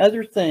 and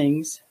other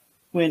things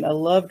when a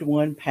loved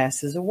one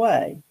passes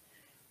away.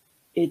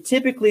 It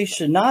typically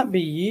should not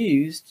be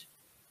used,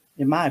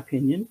 in my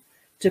opinion,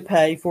 to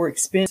pay for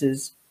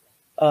expenses,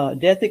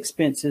 death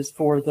expenses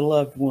for the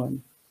loved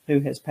one who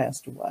has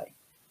passed away.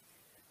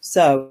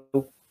 So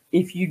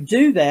if you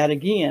do that,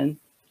 again,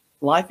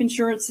 life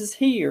insurance is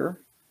here,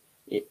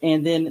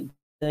 and then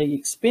the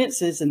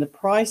expenses and the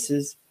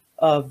prices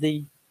of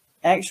the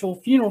actual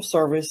funeral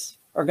service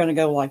are going to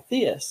go like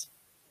this.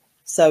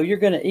 So you're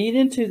going to eat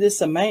into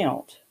this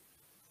amount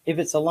if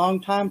it's a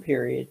long time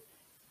period,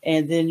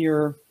 and then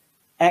your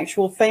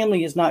actual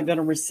family is not going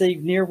to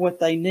receive near what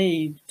they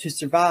need to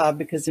survive,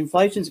 because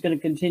inflation is going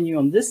to continue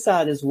on this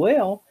side as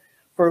well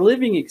for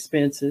living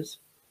expenses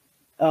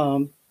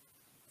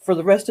for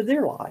the rest of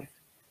their life.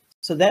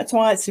 So that's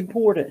why it's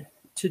important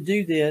to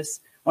do this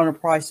on a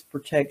price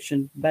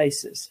protection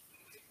basis.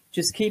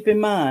 Just keep in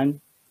mind,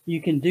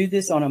 you can do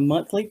this on a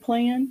monthly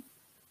plan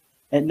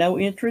at no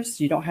interest.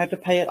 You don't have to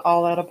pay it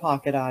all out of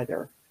pocket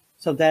either.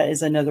 So that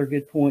is another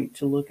good point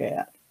to look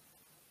at.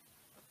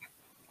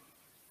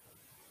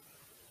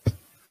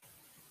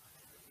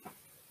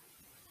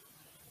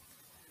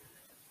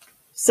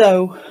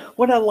 So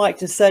what I'd like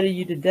to say to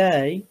you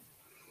today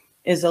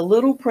is a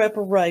little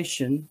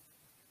preparation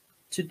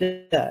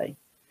today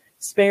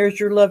spares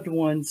your loved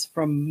ones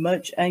from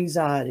much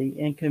anxiety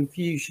and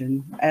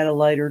confusion at a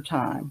later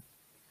time.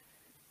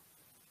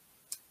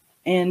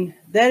 And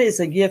that is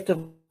a gift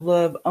of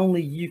love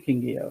only you can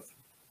give.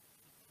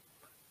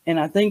 And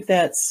I think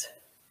that's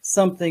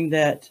something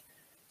that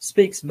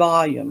speaks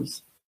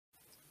volumes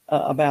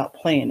about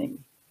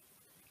planning.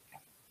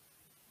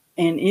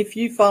 And if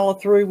you follow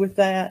through with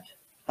that,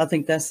 I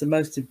think that's the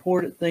most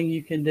important thing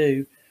you can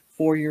do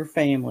for your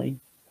family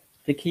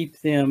to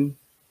keep them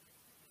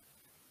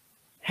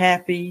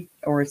happy,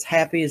 or as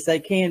happy as they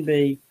can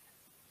be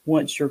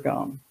once you're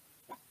gone.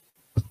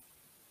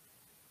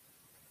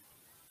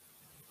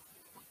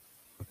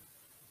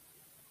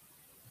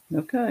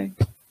 Okay.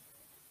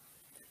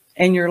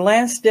 And your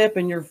last step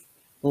in your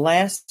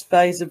last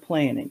phase of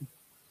planning.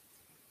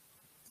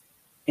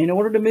 In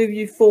order to move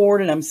you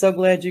forward, and I'm so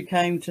glad you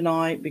came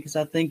tonight because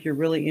I think you're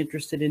really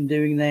interested in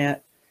doing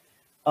that,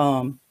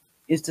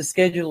 is to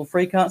schedule a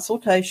free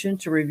consultation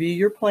to review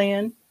your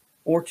plan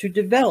or to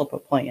develop a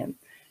plan.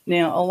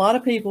 Now, a lot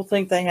of people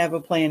think they have a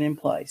plan in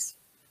place.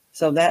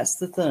 So that's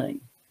the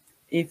thing.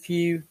 If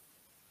you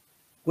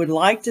would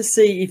like to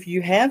see if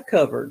you have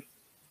covered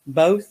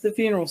both the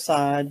funeral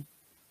side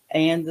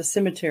and the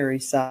cemetery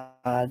side,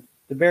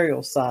 the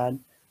burial side,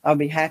 I'll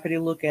be happy to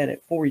look at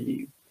it for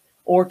you,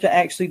 or to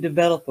actually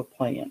develop a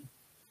plan.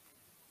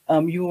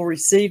 You will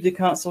receive a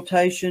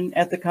consultation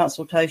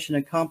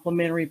a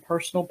complimentary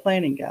personal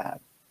planning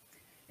guide.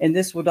 And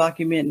this will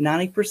document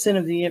 90%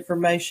 of the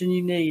information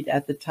you need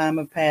at the time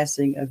of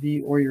passing of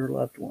you or your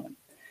loved one.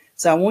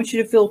 So I want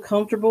you to feel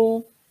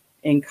comfortable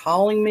in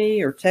calling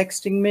me or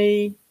texting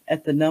me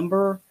at the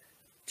number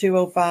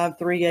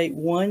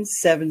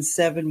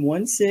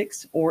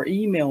 205-381-7716 or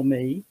email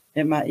me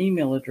at my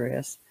email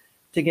address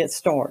to get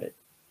started.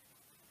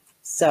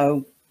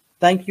 So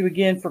thank you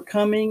again for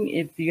coming.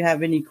 If you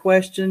have any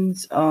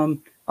questions, I'll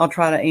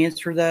try to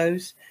answer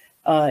those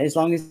as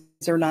long as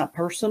they're not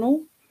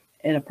personal.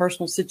 In a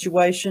personal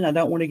situation, I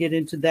don't want to get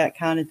into that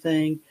kind of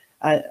thing.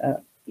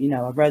 I'd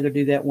rather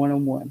do that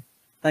one-on-one.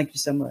 Thank you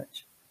so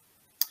much.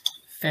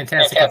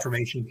 Fantastic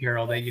information,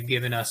 Carol, that you've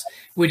given us.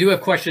 We do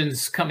have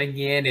questions coming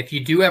in. If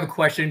you do have a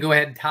question, go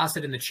ahead and toss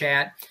it in the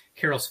chat.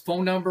 Carol's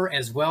phone number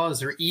as well as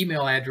her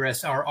email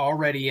address are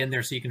already in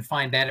there, so you can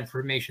find that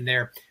information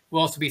there.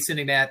 We'll also be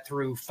sending that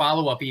through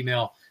follow-up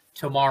email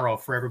tomorrow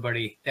for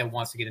everybody that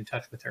wants to get in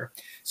touch with her.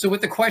 So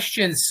with the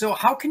questions, so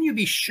how can you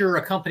be sure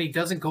a company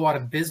doesn't go out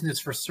of business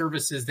for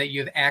services that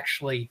you've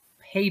actually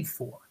paid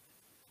for?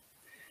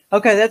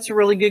 Okay, that's a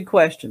really good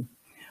question.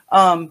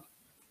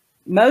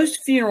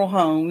 Most funeral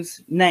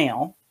homes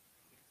now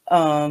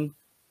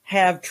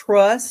have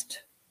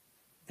trust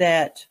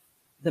that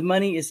the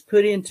money is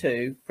put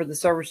into for the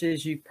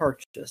services you've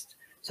purchased.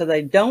 So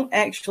they don't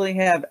actually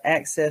have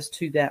access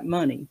to that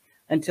money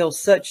until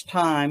such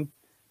time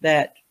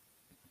that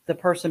the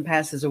person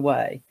passes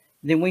away.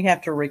 Then we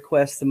have to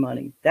request the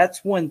money.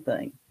 That's one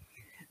thing.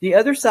 The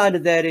other side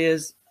of that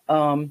is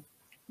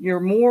you're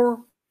more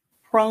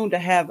prone to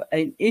have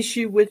an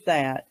issue with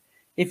that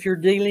if you're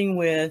dealing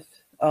with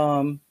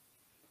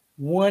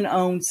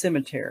one-owned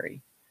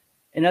cemetery.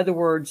 In other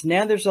words,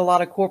 now there's a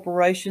lot of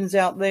corporations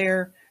out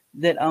there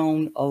that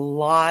own a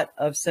lot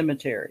of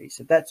cemeteries.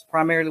 If that's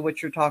primarily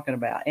what you're talking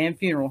about, and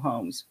funeral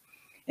homes.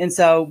 And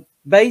so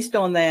based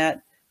on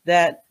that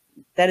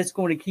is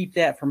going to keep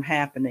that from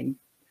happening,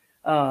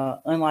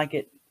 unlike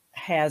it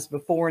has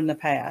before in the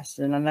past.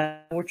 And I know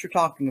what you're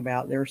talking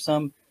about. There are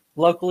some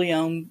locally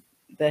owned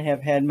that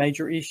have had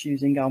major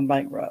issues and gone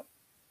bankrupt.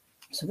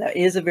 So that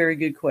is a very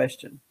good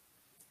question.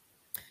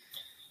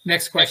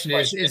 Next question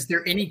is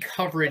there any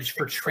coverage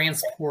for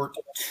transport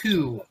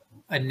to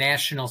a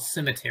national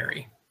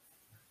cemetery?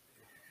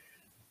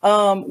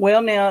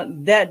 Well, now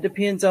that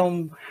depends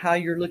on how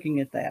you're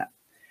looking at that.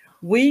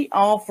 We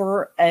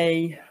offer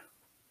a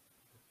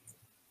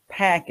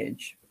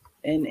package,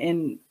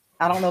 and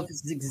I don't know if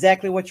this is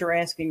exactly what you're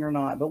asking or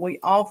not, but we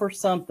offer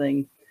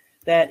something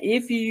that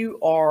if you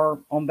are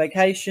on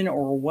vacation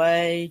or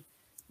away,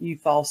 you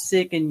fall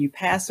sick and you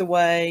pass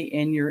away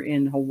and you're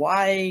in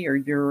Hawaii or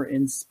you're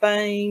in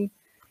Spain,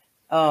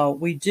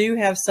 we do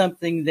have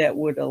something that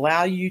would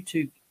allow you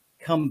to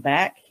come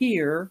back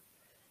here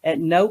at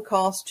no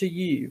cost to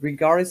you,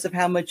 regardless of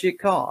how much it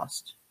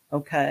costs.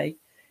 Okay.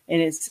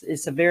 And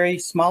it's a very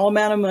small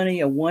amount of money,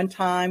 a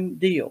one-time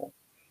deal.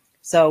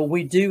 So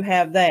we do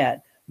have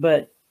that.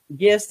 But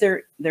yes,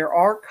 there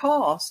are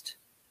costs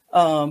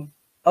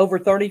over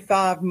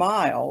 35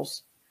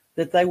 miles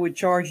that they would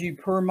charge you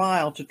per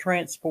mile to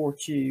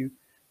transport you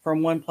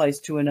from one place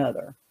to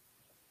another,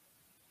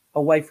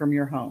 away from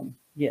your home.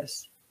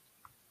 Yes.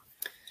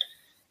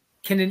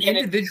 Can an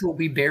individual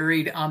be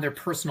buried on their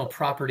personal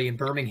property in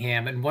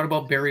Birmingham? And what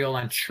about burial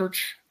on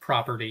church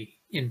property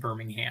in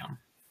Birmingham?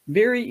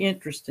 Very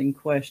interesting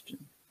question.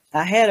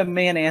 I had a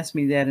man ask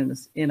me that in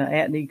an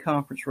at-need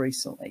conference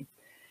recently.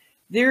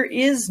 There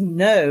is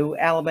no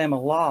Alabama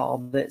law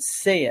that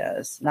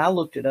says, and I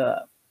looked it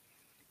up,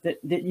 that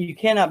you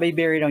cannot be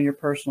buried on your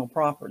personal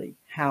property.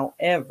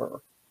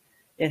 However,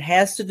 it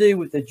has to do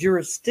with the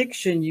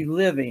jurisdiction you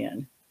live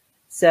in.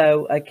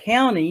 So a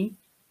county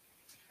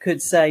could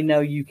say,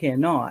 no, you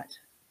cannot.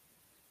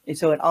 And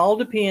so it all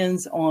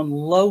depends on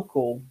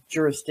local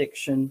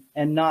jurisdiction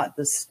and not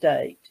the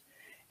state.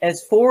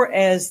 As far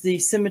as the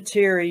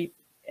cemetery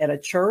at a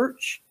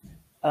church,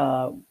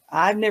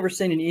 I've never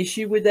seen an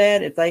issue with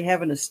that. If they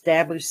have an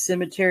established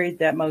cemetery,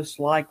 that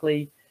most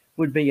likely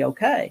would be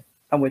okay,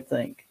 I would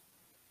think.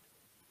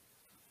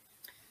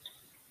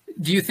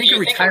 Do you think a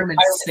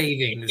retirement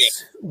savings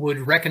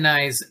would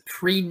recognize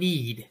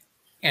pre-need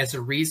as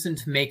a reason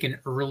to make an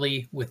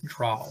early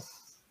withdrawal?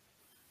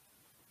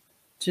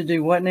 To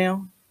do what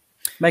now?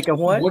 Make a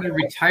what? Would a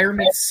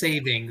retirement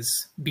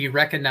savings be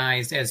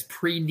recognized as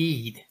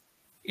pre-need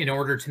in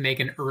order to make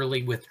an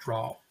early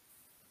withdrawal?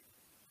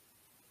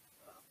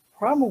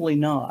 Probably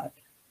not.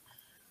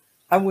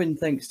 I wouldn't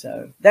think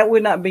so. That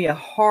would not be a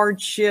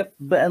hardship,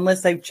 but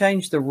unless they've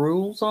changed the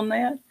rules on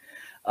that.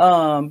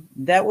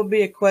 That would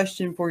be a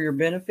question for your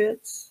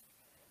benefits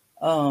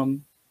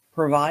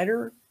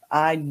provider.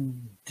 I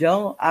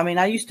mean,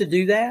 I used to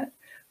do that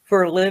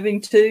for a living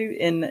too,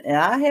 and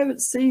I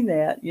haven't seen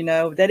that,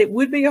 that it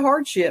would be a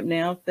hardship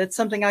now. That's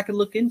something I could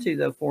look into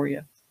though for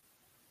you.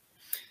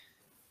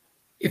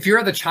 If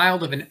you're the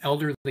child of an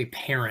elderly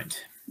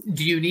parent,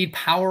 do you need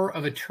power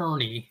of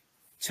attorney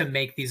to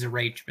make these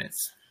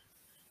arrangements?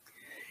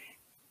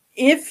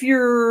 If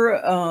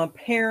your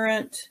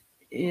parent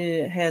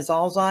has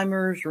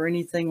Alzheimer's or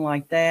anything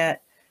like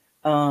that,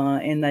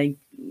 and they,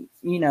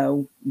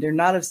 they're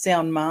not of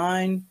sound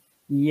mind,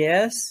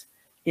 yes.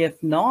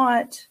 If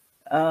not,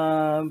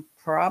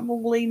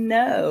 probably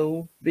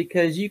no,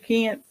 because you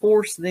can't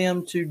force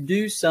them to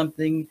do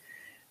something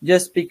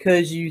just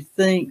because you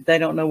think they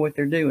don't know what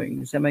they're doing.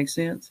 Does that make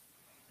sense?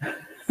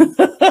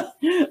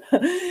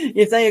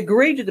 If they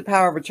agree to the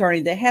power of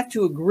attorney, they have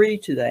to agree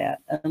to that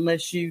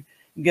unless you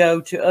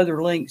go to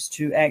other links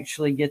to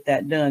actually get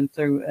that done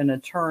through an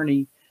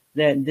attorney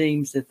that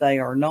deems that they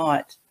are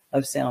not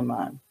of sound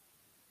mind.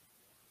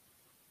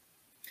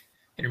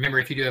 And remember,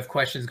 if you do have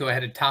questions, go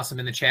ahead and toss them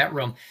in the chat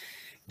room.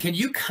 Can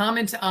you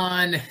comment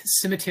on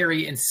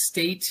cemetery and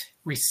state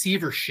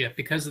receivership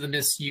because of the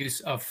misuse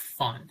of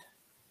fund?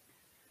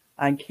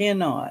 I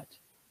cannot.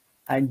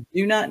 I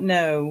do not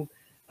know.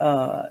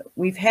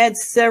 We've had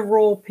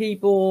several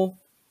people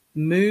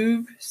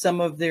move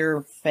some of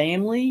their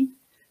family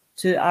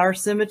to our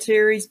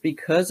cemeteries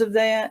because of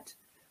that.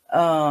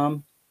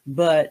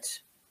 But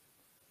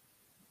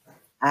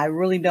I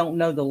really don't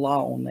know the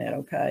law on that.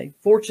 Okay.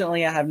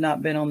 Fortunately, I have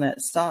not been on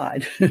that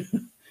side.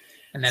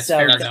 And that's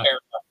fair enough.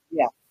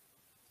 Yeah.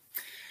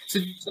 So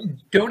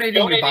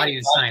donating your body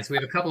to science, we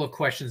have a couple of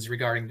questions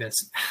regarding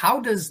this. How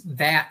does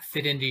that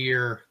fit into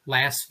your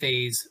last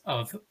phase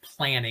of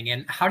planning?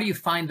 And how do you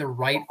find the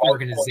right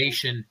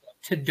organization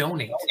to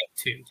donate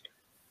to?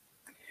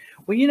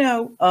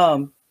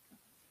 Well,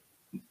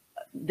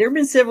 there have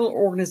been several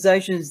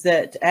organizations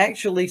that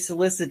actually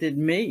solicited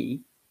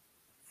me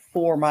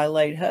for my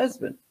late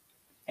husband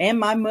and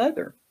my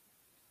mother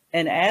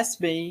and asked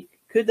me,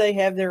 could they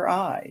have their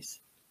eyes?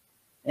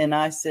 And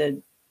I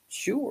said,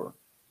 sure.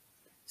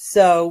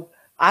 So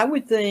I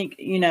would think,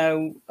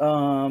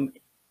 on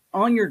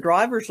your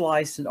driver's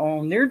license,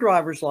 on their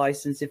driver's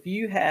license, if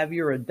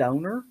you're a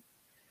donor,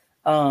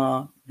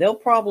 they'll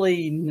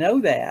probably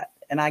know that.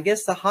 And I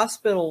guess the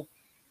hospital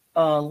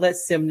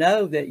lets them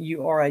know that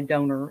you are a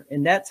donor.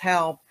 And that's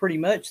how pretty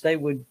much they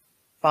would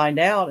find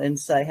out and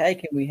say,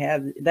 hey,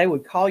 they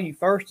would call you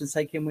first and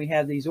say, can we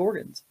have these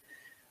organs?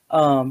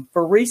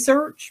 For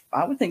research,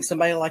 I would think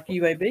somebody like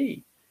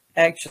UAB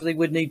actually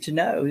would need to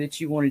know that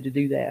you wanted to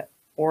do that,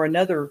 or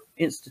another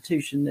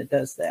institution that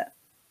does that.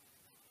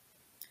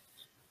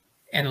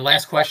 And the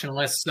last question,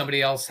 unless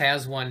somebody else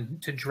has one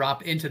to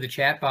drop into the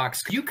chat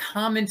box, could you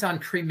comment on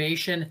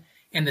cremation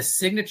and the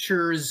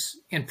signatures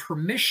and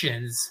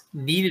permissions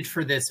needed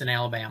for this in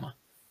Alabama?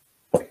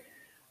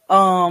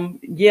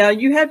 Yeah,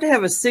 you have to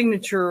have a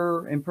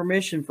signature and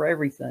permission for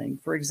everything.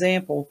 For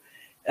example,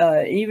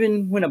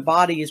 even when a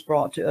body is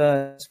brought to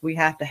us, we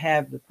have to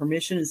have the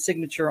permission and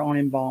signature on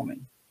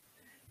embalming.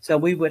 So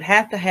we would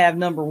have to have,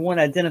 number one,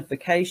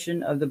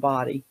 identification of the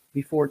body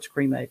before it's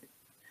cremated.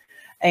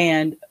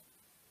 And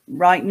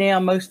right now,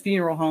 most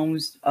funeral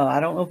homes,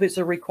 I don't know if it's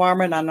a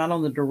requirement. I'm not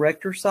on the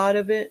director side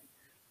of it,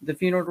 the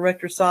funeral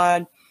director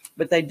side,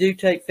 but they do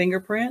take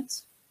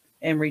fingerprints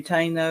and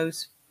retain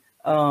those.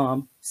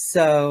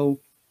 So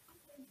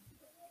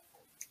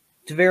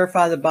to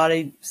verify the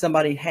body,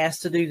 somebody has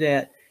to do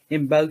that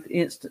in both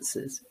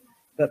instances,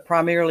 but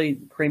primarily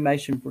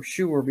cremation for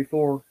sure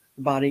before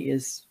the body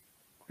is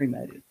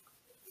cremated.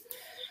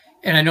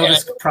 And I know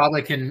this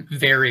probably can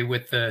vary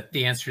with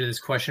the answer to this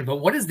question, but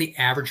what is the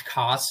average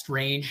cost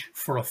range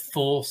for a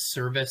full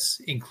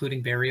service,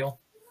 including burial?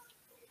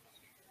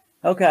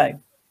 Okay.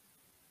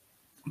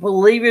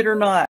 Believe it or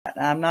not,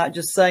 I'm not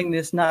just saying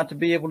this not to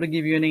be able to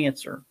give you an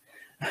answer,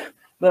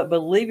 but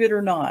believe it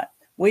or not,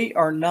 we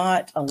are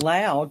not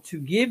allowed to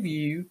give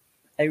you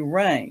a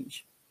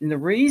range. And the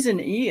reason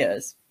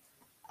is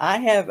I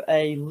have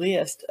a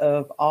list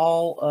of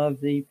all of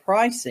the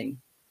pricing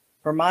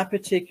for my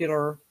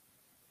particular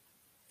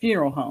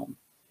funeral home.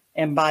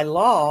 And by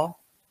law,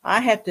 I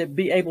have to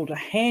be able to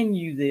hand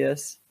you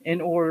this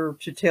in order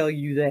to tell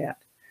you that.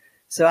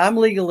 So I'm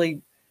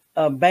legally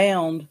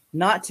bound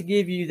not to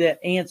give you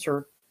that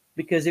answer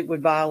because it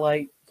would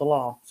violate the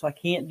law. So I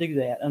can't do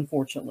that,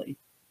 unfortunately.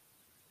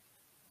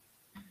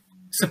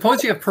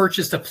 Suppose you have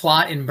purchased a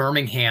plot in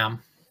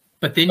Birmingham,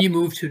 but then you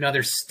move to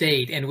another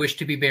state and wish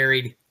to be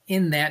buried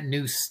in that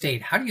new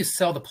state. How do you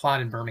sell the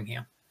plot in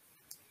Birmingham?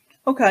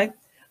 Okay.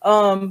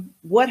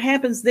 What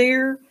happens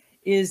there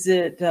is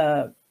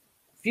that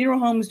funeral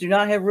homes do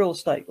not have real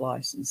estate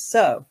license,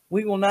 so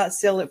we will not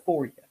sell it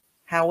for you.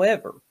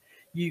 However,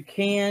 you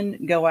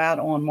can go out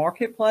on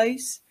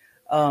Marketplace,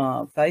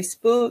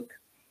 Facebook,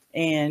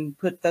 and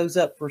put those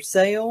up for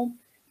sale.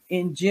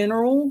 in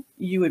general,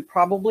 you would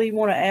probably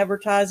want to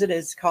advertise it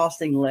as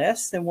costing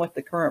less than what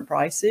the current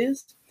price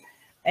is.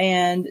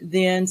 And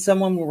then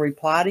someone will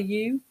reply to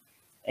you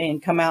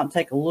and come out and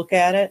take a look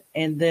at it.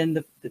 And then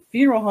the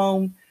funeral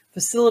home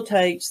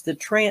facilitates the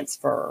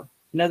transfer.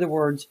 In other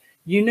words,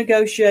 you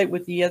negotiate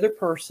with the other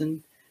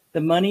person,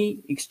 the money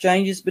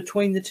exchanges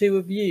between the two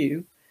of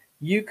you.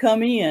 You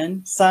come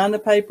in, sign the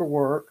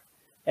paperwork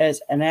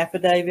as an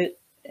affidavit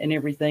and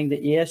everything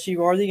that, yes,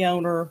 you are the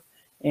owner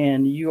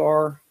and you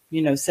are,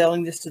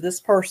 selling this to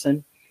this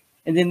person.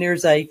 And then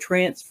there's a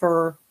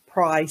transfer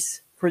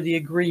price for the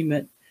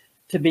agreement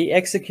to be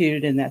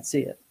executed, and that's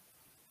it.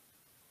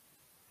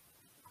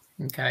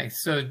 Okay.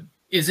 So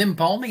is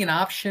embalming an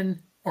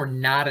option or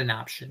not an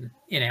option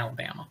in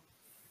Alabama?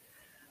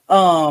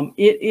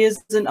 It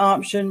is an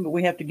option, but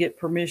we have to get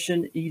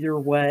permission either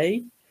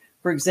way.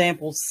 For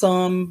example,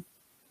 some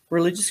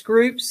religious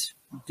groups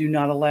do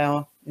not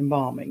allow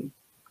embalming.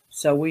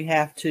 So we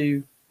have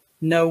to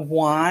know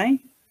why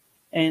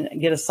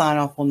and get a sign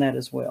off on that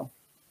as well.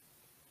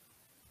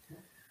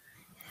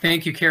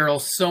 Thank you, Carol,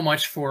 so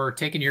much for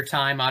taking your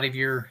time out of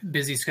your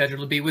busy schedule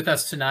to be with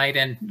us tonight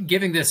and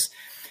giving this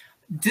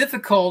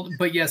difficult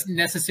but yes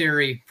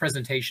necessary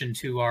presentation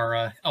to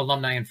our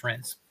alumni and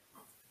friends.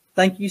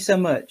 Thank you so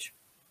much.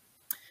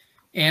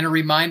 And a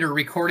reminder, a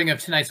recording of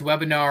tonight's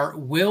webinar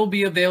will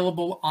be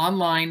available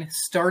online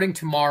starting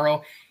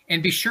tomorrow.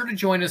 And be sure to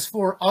join us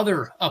for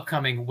other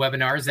upcoming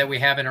webinars that we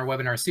have in our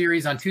webinar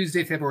series. On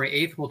Tuesday, February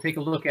 8th, we'll take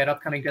a look at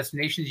upcoming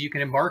destinations you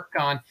can embark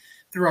on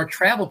through our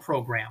travel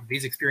program.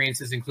 These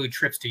experiences include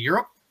trips to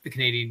Europe, the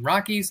Canadian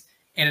Rockies,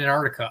 and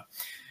Antarctica.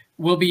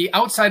 We'll be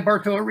outside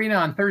Bartow Arena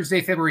on Thursday,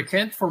 February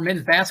 10th for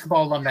Men's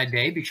Basketball Alumni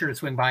Day. Be sure to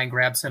swing by and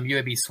grab some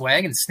UAB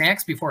swag and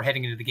snacks before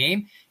heading into the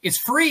game. It's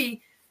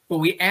free, but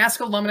we ask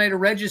alumni to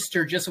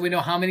register just so we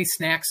know how many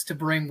snacks to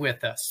bring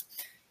with us.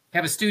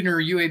 Have a student or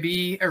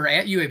UAB or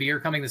at UAB or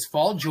coming this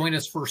fall, join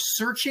us for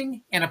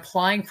searching and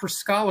applying for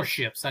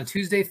scholarships on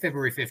Tuesday,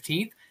 February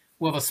 15th.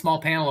 We'll have a small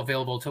panel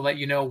available to let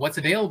you know what's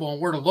available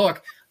and where to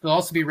look. They'll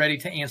also be ready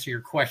to answer your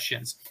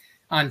questions.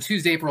 On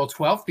Tuesday, April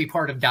 12th, be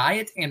part of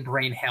Diet and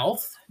Brain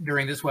Health.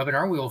 During this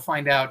webinar, we will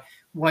find out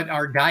what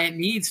our diet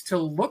needs to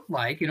look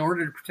like in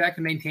order to protect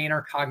and maintain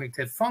our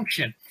cognitive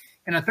function.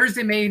 And on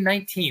Thursday, May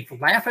 19th,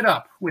 Laugh It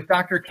Up with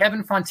Dr.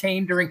 Kevin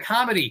Fontaine during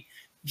comedy.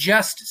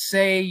 Just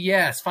say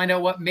yes. Find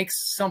out what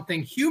makes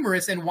something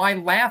humorous and why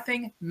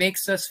laughing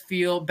makes us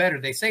feel better.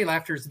 They say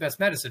laughter is the best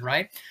medicine,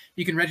 right?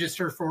 You can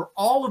register for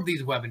all of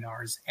these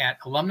webinars at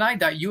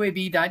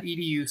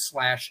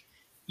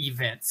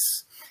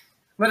alumni.uab.edu/events.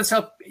 Let us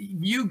help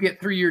you get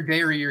through your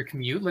day or your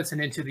commute. Listen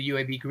into the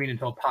UAB Green and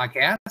Told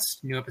podcast.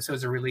 New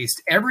episodes are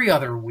released every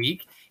other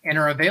week and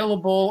are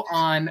available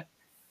on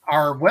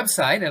our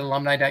website at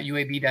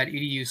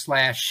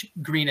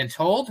alumni.uab.edu/green and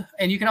told.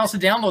 And you can also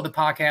download the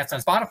podcast on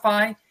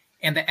Spotify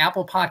and the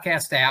Apple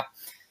Podcast app.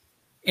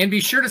 And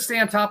be sure to stay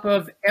on top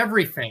of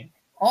everything,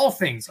 all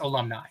things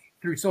alumni,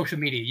 through social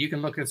media. You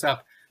can look us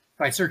up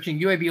by searching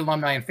UAB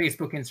Alumni on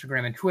Facebook,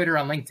 Instagram, and Twitter.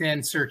 On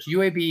LinkedIn, search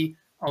UAB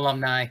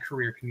Alumni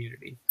Career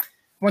Community.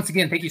 Once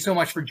again, thank you so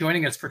much for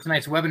joining us for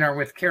tonight's webinar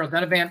with Carol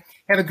Dunivant.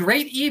 Have a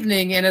great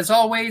evening, and as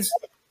always,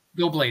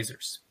 go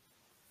Blazers.